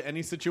adapt to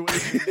any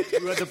situation,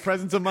 you had the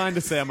presence of mind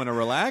to say, I'm going to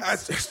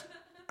relax.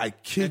 I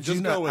kid you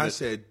not. I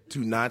said,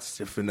 do not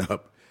stiffen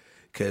up,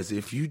 because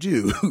if you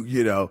do,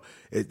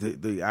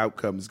 the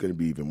outcome is going to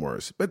be even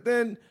worse. But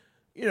then,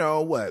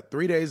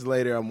 3 days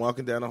later, I'm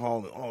walking down the hall,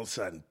 and all of a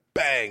sudden,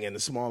 bang, in the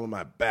small of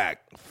my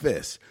back,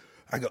 fist.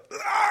 I go,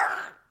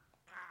 Arr!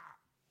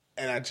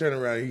 And I turn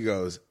around, and he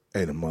goes,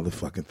 ain't a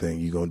motherfucking thing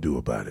you gonna do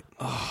about it.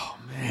 Oh,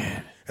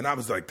 man. And I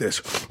was like this.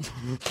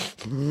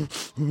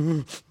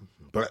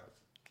 But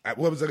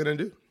what was I gonna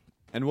do?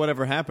 And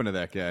whatever happened to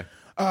that guy?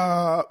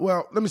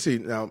 Well, let me see.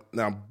 Now,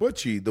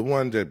 Butchie, the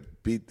one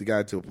that beat the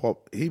guy to a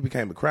pulp, he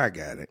became a crack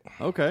addict.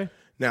 Okay.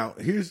 Now,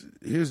 here's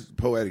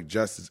poetic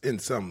justice in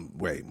some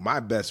way. My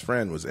best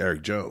friend was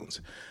Eric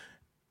Jones.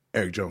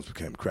 Eric Jones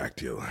became a crack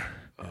dealer.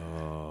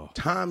 Oh.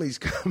 Tommy's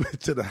coming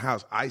to the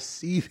house. I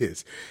see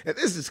this. And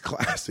this is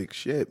classic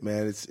shit,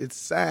 man. It's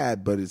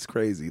sad, but it's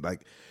crazy.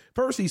 Like,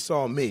 first he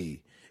saw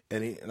me,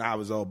 and I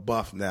was all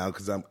buff now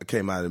because I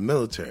came out of the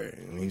military.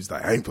 And he's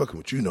like, I ain't fucking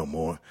with you no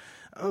more.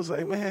 I was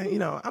like,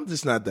 man, I'm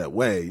just not that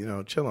way.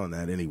 Chill on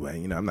that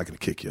anyway. I'm not going to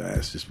kick your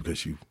ass just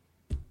because you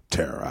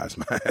terrorized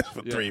my ass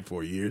for 3 or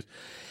 4 years.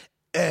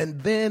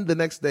 And then the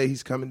next day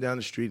he's coming down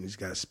the street and he's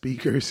got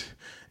speakers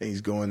and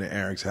he's going to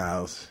Eric's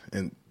house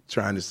and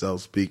trying to sell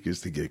speakers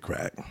to get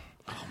crack.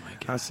 Oh my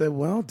God. I said,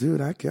 well,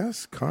 dude, I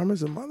guess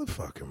karma's a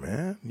motherfucker,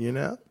 man. He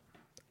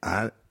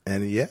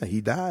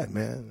died,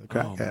 man.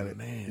 Crack addict.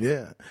 Man.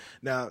 Yeah.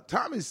 Now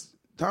Tommy's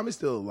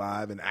still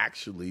alive and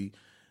actually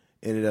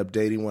ended up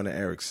dating one of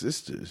Eric's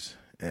sisters.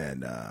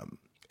 And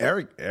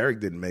Eric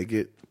didn't make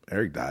it.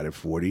 Eric died at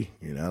 40,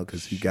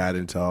 because he got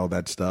into all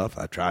that stuff.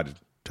 I tried to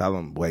tell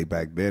him way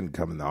back then to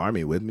come in the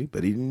army with me,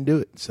 but he didn't do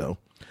it. So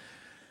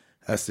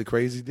that's the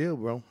crazy deal,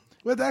 bro.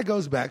 Well, that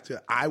goes back to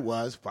I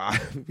was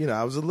 5.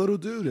 I was a little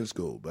dude in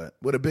school, but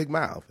with a big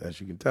mouth, as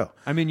you can tell.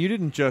 I mean, you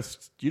didn't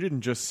just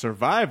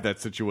survive that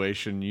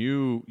situation.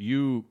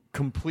 You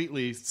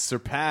completely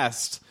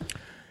surpassed.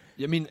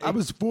 I mean, I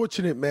was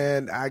fortunate,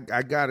 man.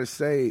 I gotta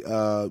say,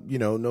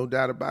 no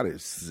doubt about it.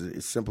 It's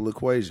a simple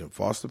equation: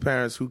 foster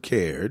parents who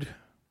cared,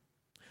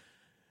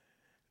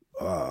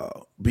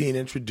 being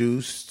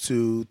introduced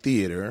to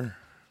theater,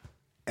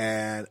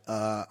 and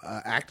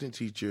an acting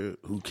teacher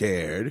who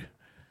cared,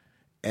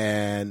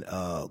 and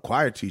a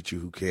choir teacher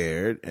who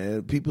cared.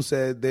 And people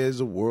said there's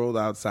a world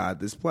outside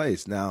this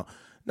place. Now,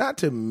 not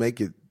to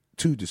make it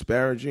too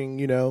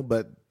disparaging,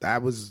 but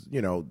that was,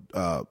 it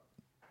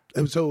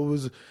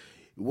was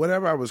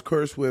whatever I was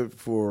cursed with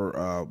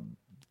for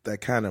that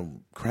kind of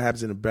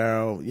crabs in a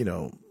barrel,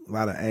 a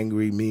lot of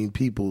angry, mean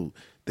people.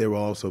 there were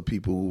also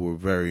people who were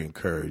very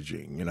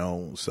encouraging, you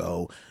know.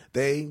 So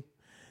they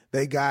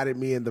guided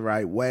me in the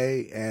right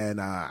way, and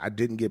I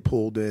didn't get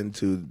pulled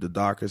into the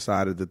darker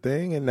side of the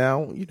thing. And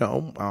now, you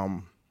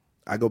know,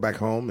 I go back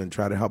home and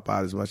try to help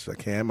out as much as I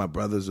can. My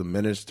brother's a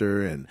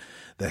minister and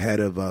the head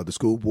of the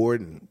school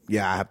board, and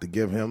I have to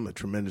give him a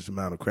tremendous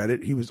amount of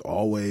credit. He was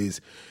always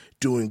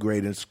doing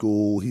great in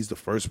school. He's the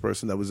first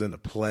person that was in the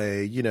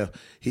play. You know,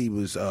 he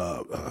was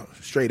a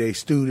straight A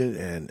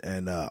student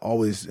and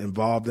always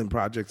involved in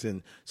projects,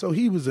 and so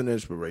he was an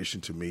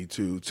inspiration to me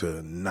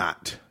to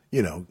not,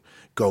 you know,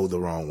 go the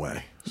wrong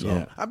way.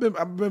 So I've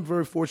been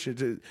very fortunate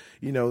to,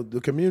 you know,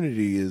 the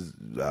community is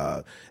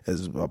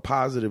as a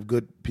positive,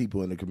 good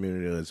people in the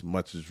community as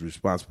much as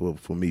responsible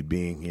for me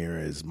being here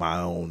as my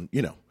own,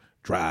 you know,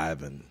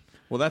 drive. And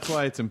well, that's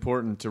why it's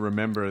important to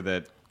remember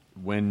that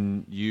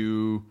when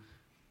you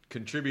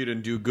contribute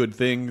and do good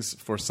things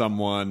for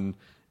someone,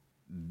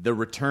 the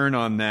return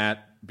on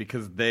that,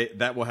 because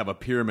that will have a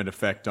pyramid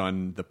effect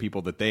on the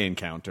people that they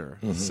encounter,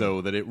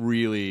 so that it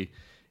really.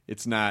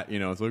 It's not, you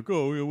know, it's like,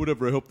 oh, yeah,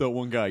 whatever, I helped out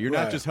one guy. You're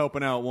not just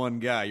helping out one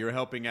guy. You're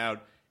helping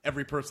out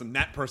every person.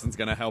 That person's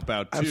going to help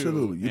out, too.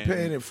 Absolutely. You're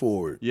paying it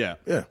forward. Yeah.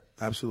 Yeah,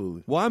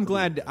 absolutely. Well, I'm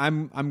glad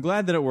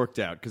that it worked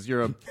out, because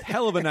you're a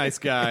hell of a nice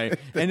guy.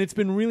 And it's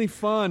been really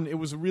fun. It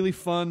was really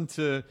fun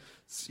to,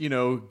 you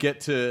know,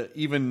 get to,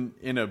 even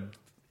in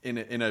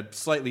a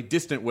slightly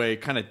distant way,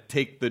 kind of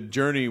take the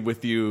journey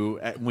with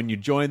you when you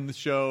joined the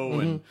show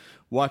and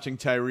watching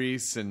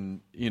Tyrese,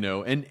 and you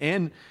know,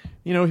 and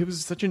you know, he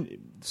was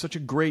such a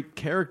great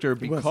character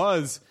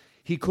because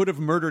he could have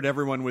murdered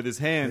everyone with his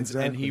hands,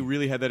 and he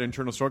really had that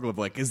internal struggle of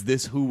like, is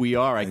this who we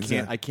are?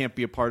 I can't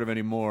be a part of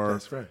any more.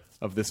 That's right.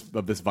 Of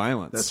this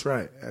violence. That's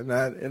right.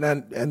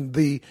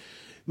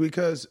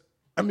 Because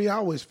I mean, I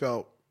always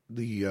felt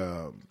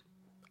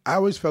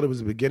it was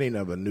the beginning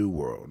of a new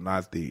world,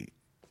 not the.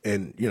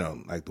 And, you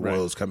know, like the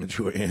world's coming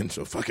to an end,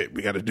 so fuck it,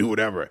 we got to do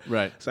whatever.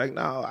 Right. It's like,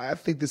 no, I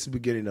think this is the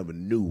beginning of a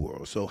new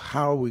world. So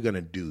how are we going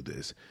to do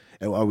this?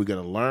 And are we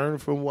going to learn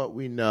from what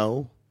we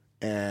know?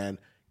 And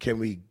can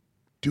we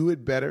do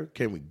it better?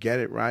 Can we get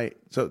it right?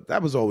 So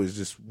that was always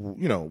just,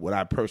 you know, what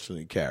I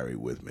personally carry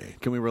with me.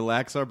 Can we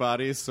relax our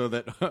bodies so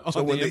that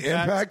when the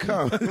impact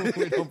comes,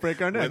 we don't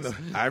break our necks?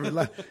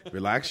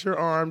 Relax your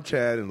arm,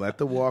 Chad, and let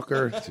the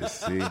walker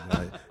just see.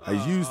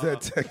 I use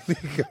that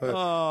technique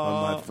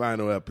on my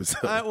final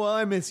episode.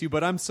 I miss you,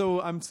 but I'm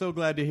so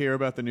glad to hear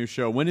about the new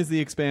show. When is The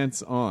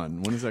Expanse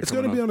on? When is that? It's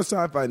going to be on the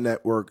Sci-Fi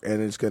Network,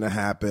 and it's going to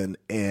happen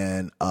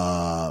in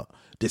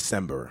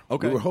December.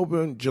 Okay. We were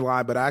hoping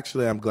July, but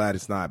actually I'm glad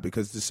it's not,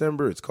 because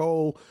December, it's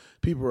cold.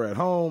 People are at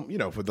home, you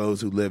know, for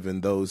those who live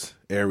in those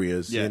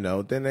areas, you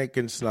know, then they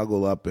can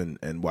snuggle up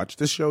and watch.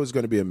 This show is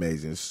going to be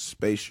amazing. It's a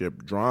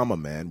spaceship drama,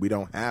 man. We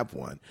don't have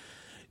one.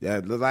 Yeah,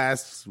 the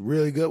last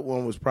really good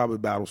one was probably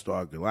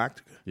Battlestar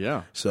Galactica.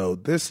 Yeah. So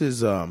this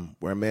is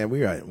where, man,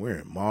 we're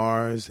in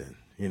Mars, and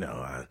you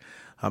know,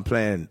 I'm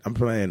playing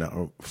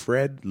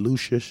Fred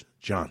Lucius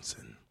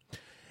Johnson.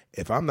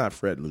 If I'm not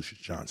Fred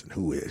Lucius Johnson,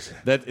 who is?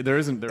 There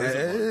isn't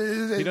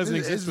one. He doesn't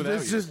exist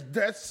without you.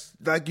 That's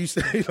like you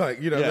say, like,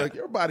 you know, like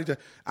your body.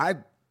 I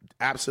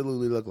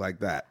absolutely look like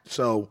that.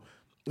 So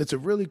it's a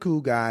really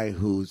cool guy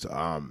who's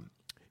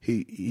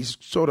he's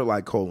sort of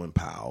like Colin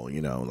Powell,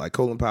 you know, like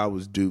Colin Powell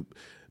was duped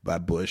by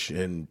Bush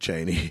and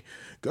Cheney.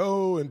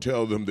 Go and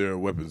tell them they're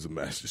weapons of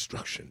mass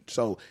destruction.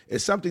 So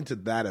it's something to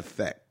that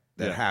effect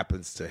that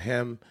happens to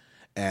him,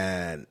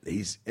 and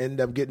he's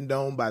end up getting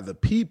known by the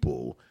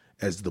people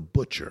as the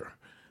butcher,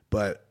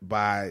 but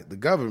by the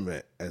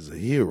government as a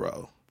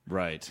hero.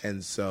 Right.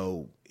 And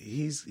so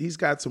he's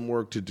got some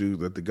work to do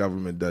that the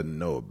government doesn't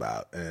know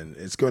about, and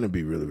it's going to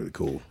be really, really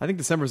cool. I think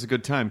December is a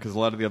good time because a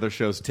lot of the other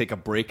shows take a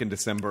break in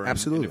December.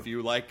 Absolutely. And if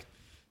you like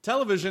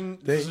television, Then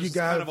there's you just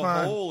gotta kind of a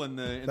find- hole in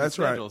the That's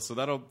schedule, right. so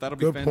that'll be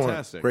Good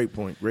fantastic.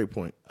 point. Great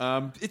point.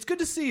 It's good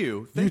to see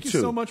you. Thank you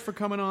too. so much for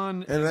coming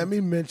on. And let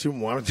me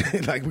mention one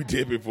thing, like we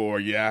did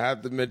before. Yeah, I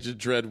have to mention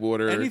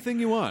Treadwater.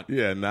 Anything you want.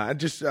 Yeah, I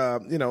just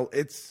you know,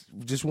 it's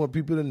just want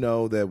people to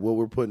know that what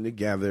we're putting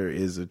together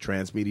is a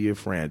transmedia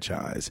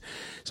franchise.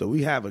 So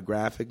we have a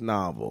graphic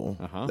novel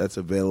that's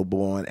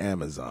available on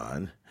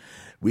Amazon.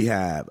 We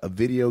have a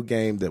video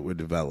game that we're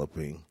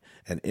developing,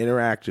 an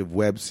interactive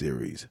web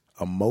series,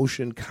 a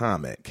motion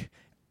comic,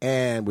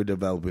 and we're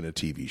developing a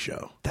TV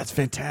show. That's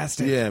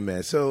fantastic. Yeah,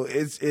 man. So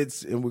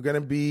it's and we're gonna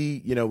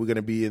be, you know,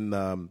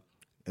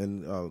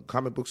 in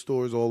comic book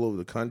stores all over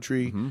the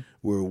country.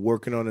 We're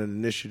working on an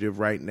initiative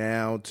right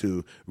now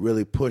to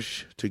really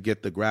push to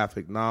get the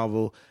graphic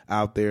novel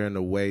out there in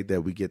a way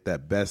that we get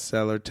that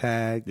bestseller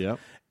tag. Yep.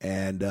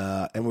 And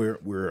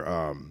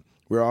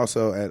we're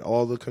also at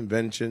all the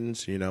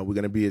conventions. You know, we're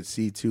gonna be at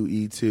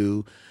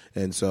C2E2,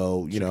 and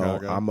so you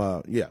Chicago. know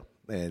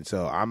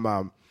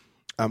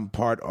I'm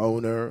part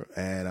owner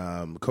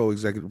and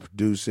co-executive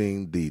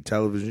producing the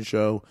television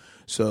show.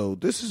 So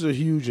this is a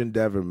huge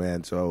endeavor,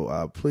 man.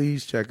 So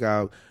please check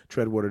out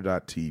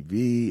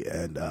treadwater.tv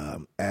and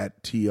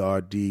at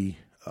TRD.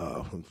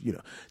 You know,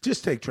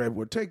 just take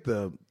Treadwater.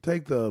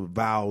 Take the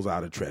vowels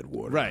out of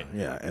Treadwater. Right.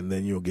 Yeah, and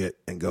then you'll get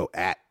and go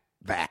at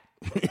that.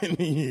 and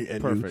you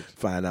Perfect.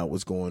 find out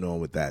what's going on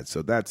with that.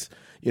 So that's,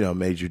 a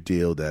major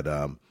deal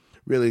that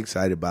really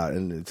excited about.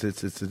 And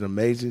it's an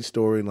amazing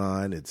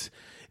storyline.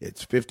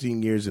 It's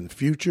 15 years in the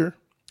future,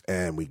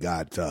 and we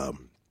got the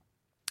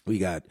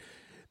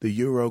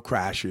Euro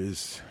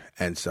crashes.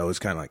 And so it's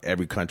kind of like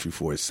every country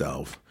for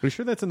itself. Are you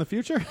sure that's in the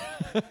future?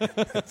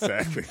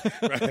 Exactly.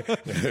 Right. I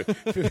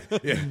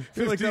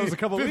feel like that was a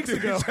couple weeks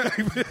ago.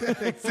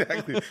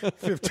 Exactly.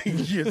 15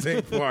 years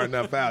ain't far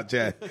enough out,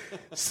 Chad.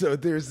 So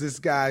there's this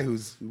guy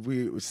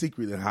we were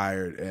secretly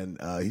hired, and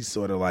he's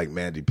sort of like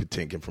Mandy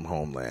Patinkin from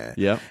Homeland.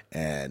 Yeah.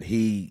 And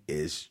he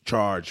is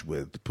charged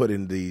with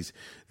putting this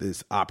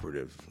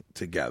operative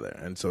together.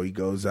 And so he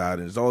goes out,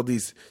 and there's all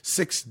these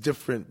 6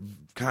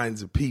 different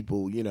kinds of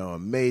people,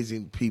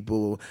 amazing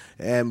people,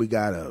 and we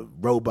got a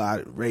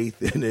robot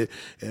wraith in it,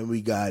 and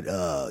we got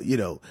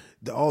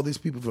all these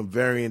people from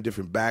varying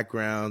different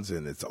backgrounds,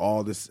 and it's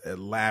all this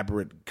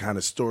elaborate kind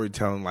of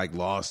storytelling like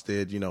Lost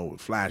did,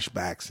 with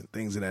flashbacks and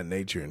things of that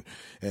nature,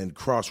 and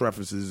cross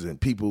references and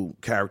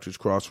characters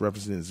cross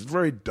references. It's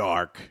very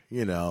dark,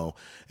 and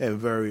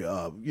very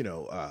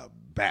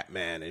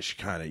Batman-ish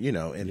kind of,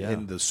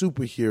 and the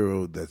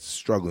superhero that's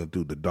struggling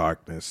through the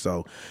darkness.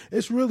 So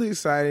it's really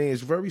exciting.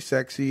 It's very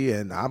sexy,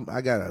 and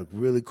I got a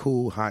really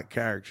cool, hot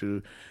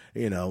character,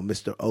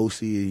 Mr.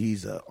 O.C.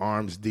 He's an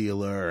arms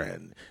dealer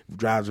and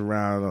drives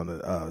around on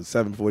a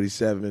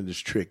 747,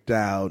 is tricked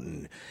out,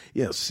 and,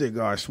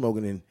 cigar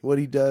smoking. And what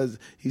he does,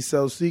 he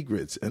sells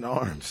secrets and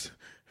arms.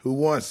 Who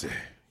wants it?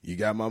 You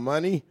got my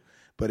money?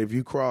 But if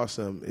you cross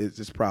them, it's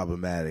just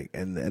problematic.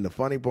 And the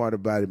funny part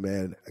about it,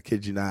 man, I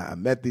kid you not, I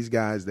met these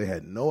guys. They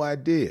had no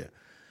idea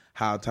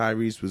how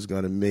Tyrese was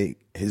going to make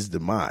his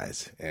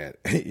demise, and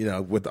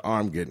with the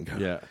arm getting cut.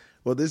 Yeah.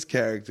 Well, this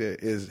character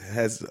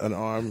has an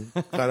arm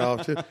cut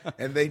off too,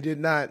 and they did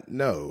not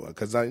know,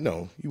 because I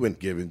know you wouldn't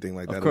give anything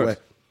like that away.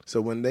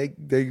 So when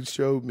they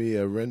showed me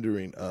a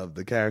rendering of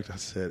the character, I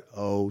said,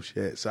 "Oh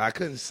shit!" So I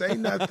couldn't say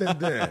nothing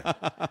then.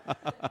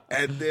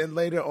 And then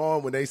later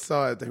on, when they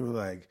saw it, they were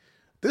like,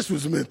 "This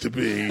was meant to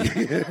be."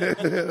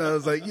 And I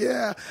was like,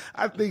 "Yeah,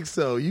 I think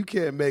so. You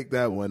can't make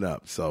that one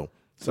up." So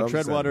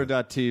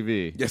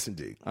Treadwater.tv. Yes,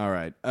 indeed. All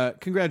right.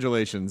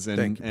 Congratulations. And,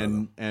 Thank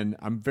you, and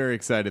I'm very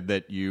excited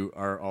that you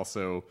are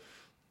also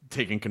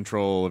taking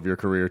control of your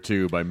career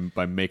too by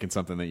making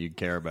something that you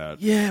care about.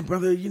 Yeah,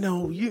 brother. You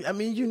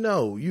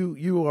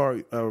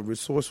are a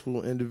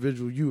resourceful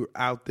individual. You're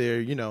out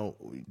there,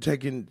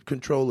 taking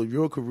control of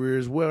your career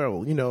as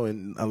well,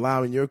 and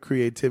allowing your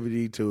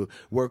creativity to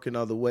work in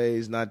other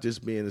ways, not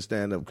just being a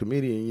stand-up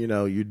comedian.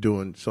 You're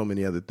doing so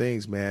many other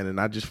things, man. And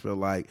I just feel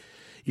like,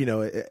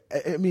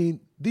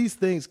 these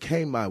things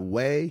came my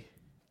way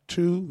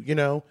too,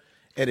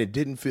 and it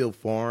didn't feel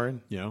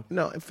foreign. Yeah.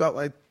 No, it felt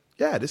like,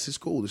 yeah, this is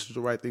cool. This is the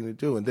right thing to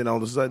do. And then all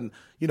of a sudden,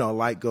 a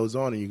light goes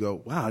on and you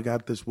go, wow, I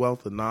got this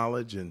wealth of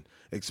knowledge and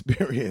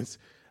experience.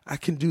 I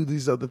can do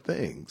these other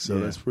things. So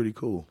that's pretty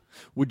cool.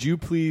 Would you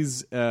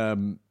please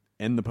end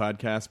the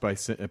podcast by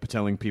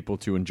telling people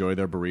to enjoy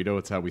their burrito?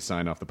 It's how we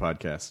sign off the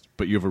podcast.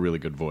 But you have a really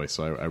good voice,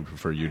 so I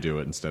prefer you do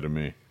it instead of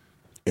me.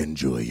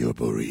 Enjoy your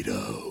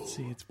burrito.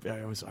 See,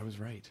 I was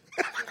right.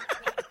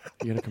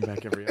 You got to come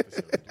back every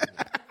episode.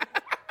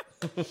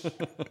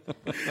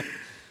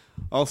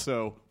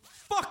 Also,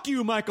 fuck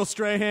you, Michael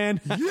Strahan.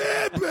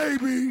 Yeah,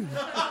 baby.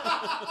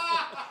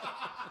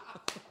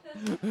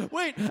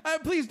 Wait,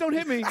 please don't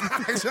hit me.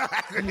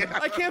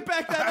 I can't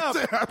back that up.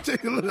 I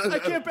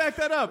can't back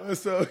that up.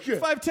 That's okay.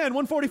 5'10",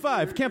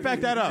 145. Can't back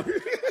that up.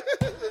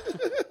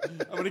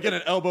 I'm going to get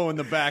an elbow in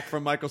the back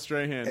from Michael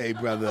Strahan. Hey,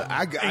 brother,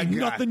 I got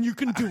nothing you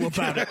can do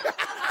about it.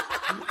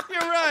 You're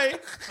right.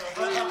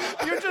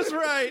 You're just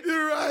right.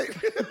 You're right.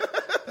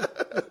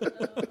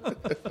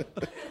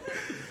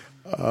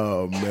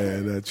 Oh,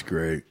 man, that's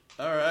great.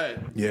 All right.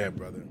 Yeah,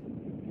 brother.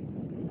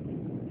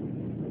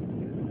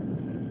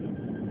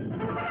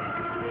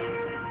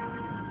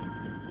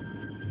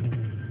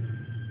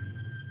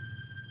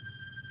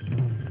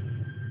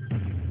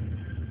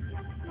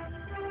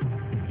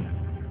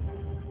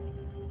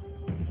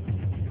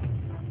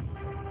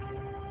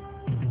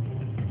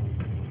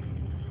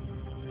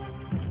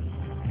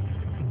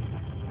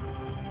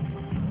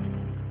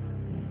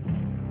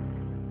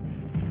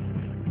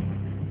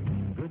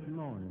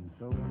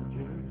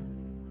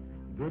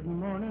 Good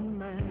morning,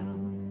 ma'am.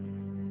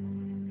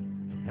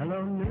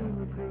 Hello, new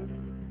recruit,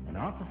 an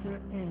officer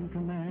in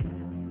command.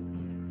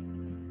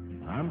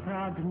 I'm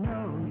proud to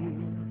know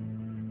you,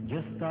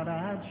 just thought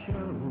I'd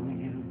show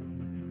you.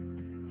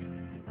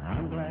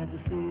 I'm glad to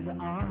see the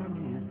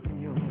army is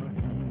in your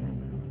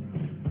hands.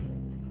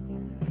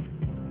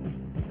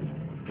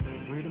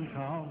 Freedom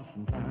calls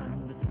from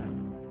time to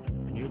time,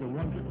 and you're the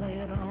ones that lay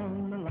it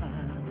on the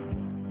line.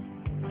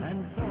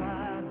 And so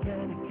I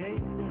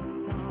dedicate this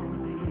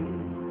song to you.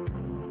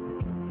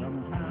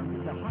 Sometimes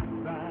it's a hot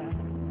ride,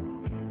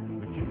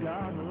 but you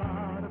got a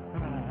lot of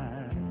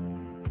pride.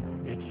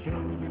 It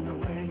shows in the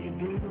way you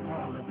do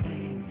all the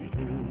things you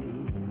do.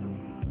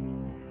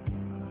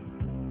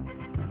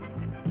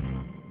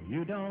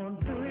 You don't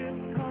do it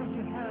 'cause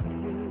you have to.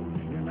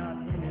 You're not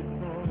in it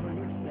for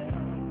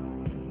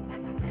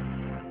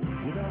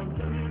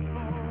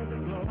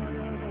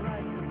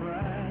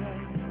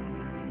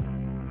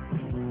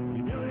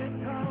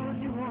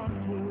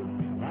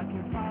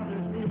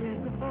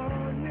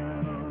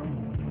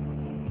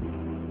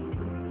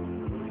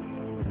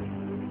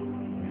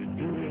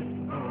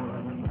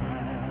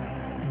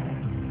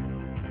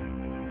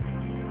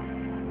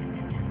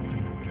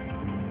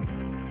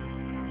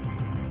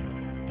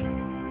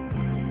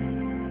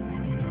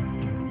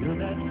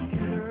that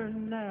computer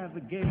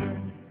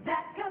navigator,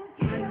 That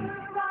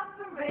computer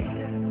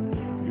operator,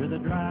 you're the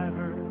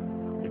driver,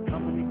 the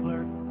company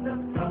clerk, the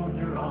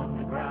soldier on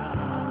the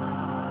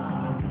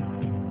ground.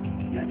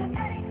 you're the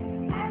medic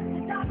and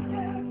the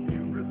doctor, You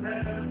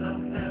repair the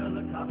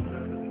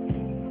helicopter.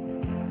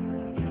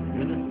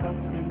 You're the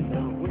spokes in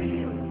the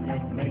wheel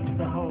that makes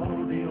the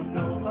whole deal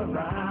go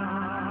around.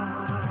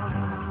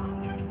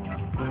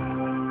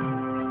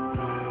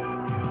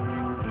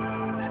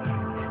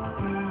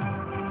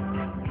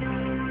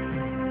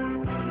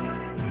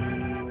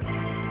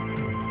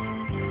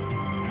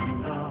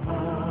 And the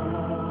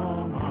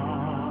home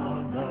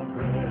of the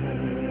brave.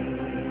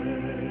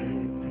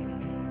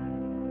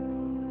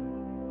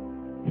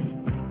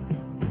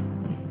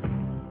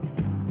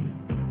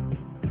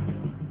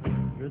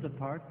 You're the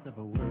parts of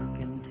a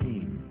working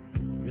team.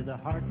 You're the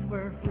hearts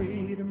where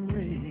freedom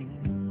rings.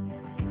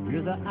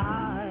 You're the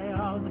eye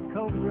of the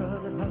cobra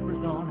that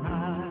hovers on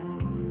high.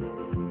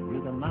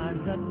 You're the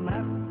minds that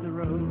map the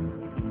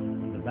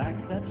road, the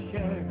backs that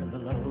share the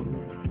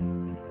load.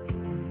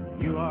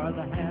 You are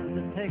the hands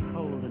that take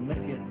hold and make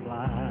it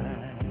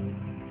fly.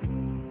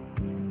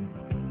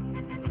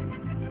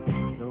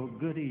 So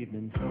good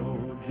evening,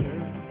 soldier.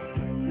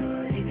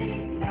 good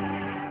evening,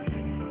 sir.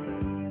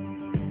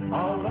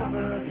 All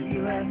over the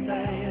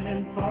USA and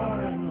in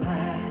foreign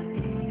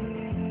lands.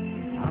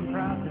 I'm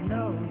proud to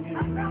know you.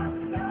 I'm proud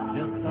to know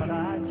Just thought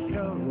I'd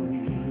show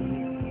you.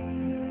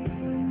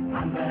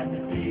 I'm glad to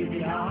see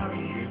the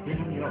army is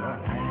in your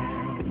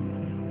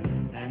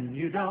hands. And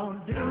you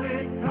don't do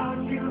it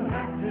 'cause you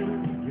have to.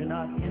 You're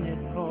not in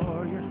it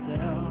for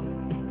yourself.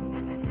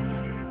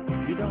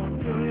 You don't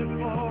do it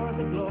for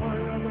the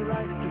glory or the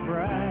right to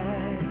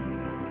brag.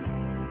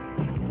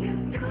 you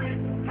do it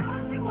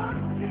 'cause you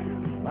want to.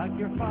 Like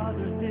your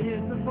fathers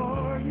did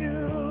before you.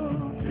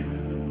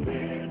 Do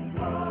it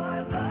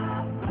for the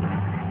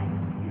flag.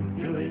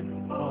 Do it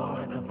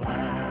for the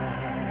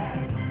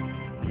flag.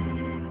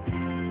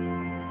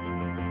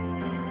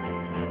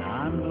 And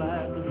I'm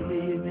glad to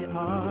see the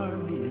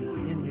army is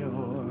in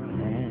your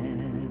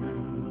hands.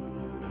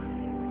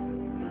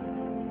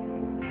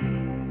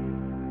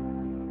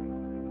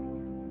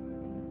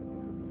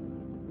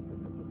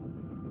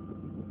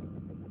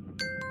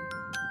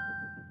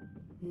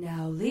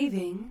 Now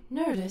leaving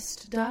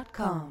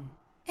Nerdist.com.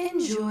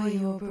 Enjoy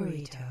your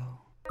burrito.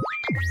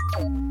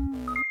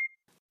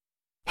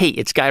 Hey,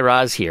 it's Guy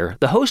Raz here,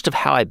 the host of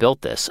How I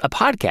Built This, a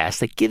podcast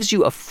that gives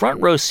you a front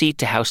row seat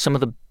to how some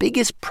of the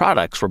biggest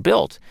products were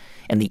built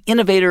and the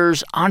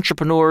innovators,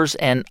 entrepreneurs,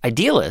 and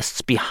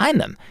idealists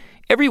behind them.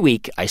 Every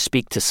week, I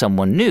speak to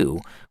someone new.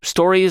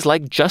 Stories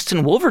like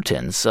Justin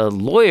Wolverton's, a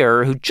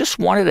lawyer who just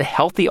wanted a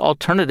healthy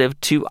alternative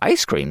to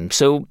ice cream,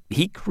 so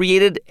he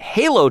created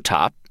Halo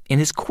Top in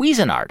his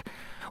Cuisinart.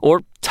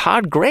 Or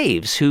Todd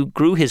Graves, who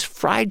grew his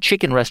fried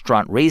chicken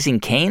restaurant Raising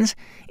Cane's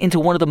into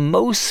one of the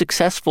most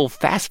successful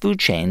fast food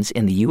chains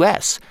in the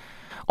U.S.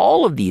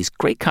 All of these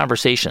great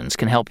conversations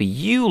can help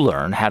you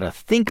learn how to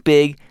think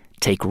big,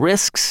 take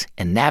risks,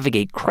 and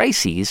navigate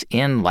crises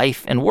in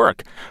life and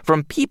work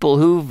from people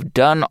who've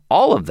done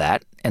all of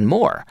that and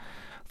more.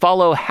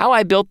 Follow How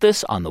I Built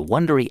This on the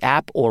Wondery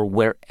app or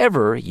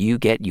wherever you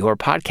get your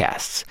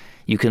podcasts.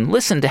 You can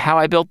listen to How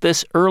I Built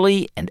This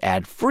early and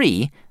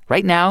ad-free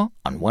right now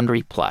on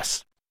Wondery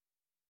Plus.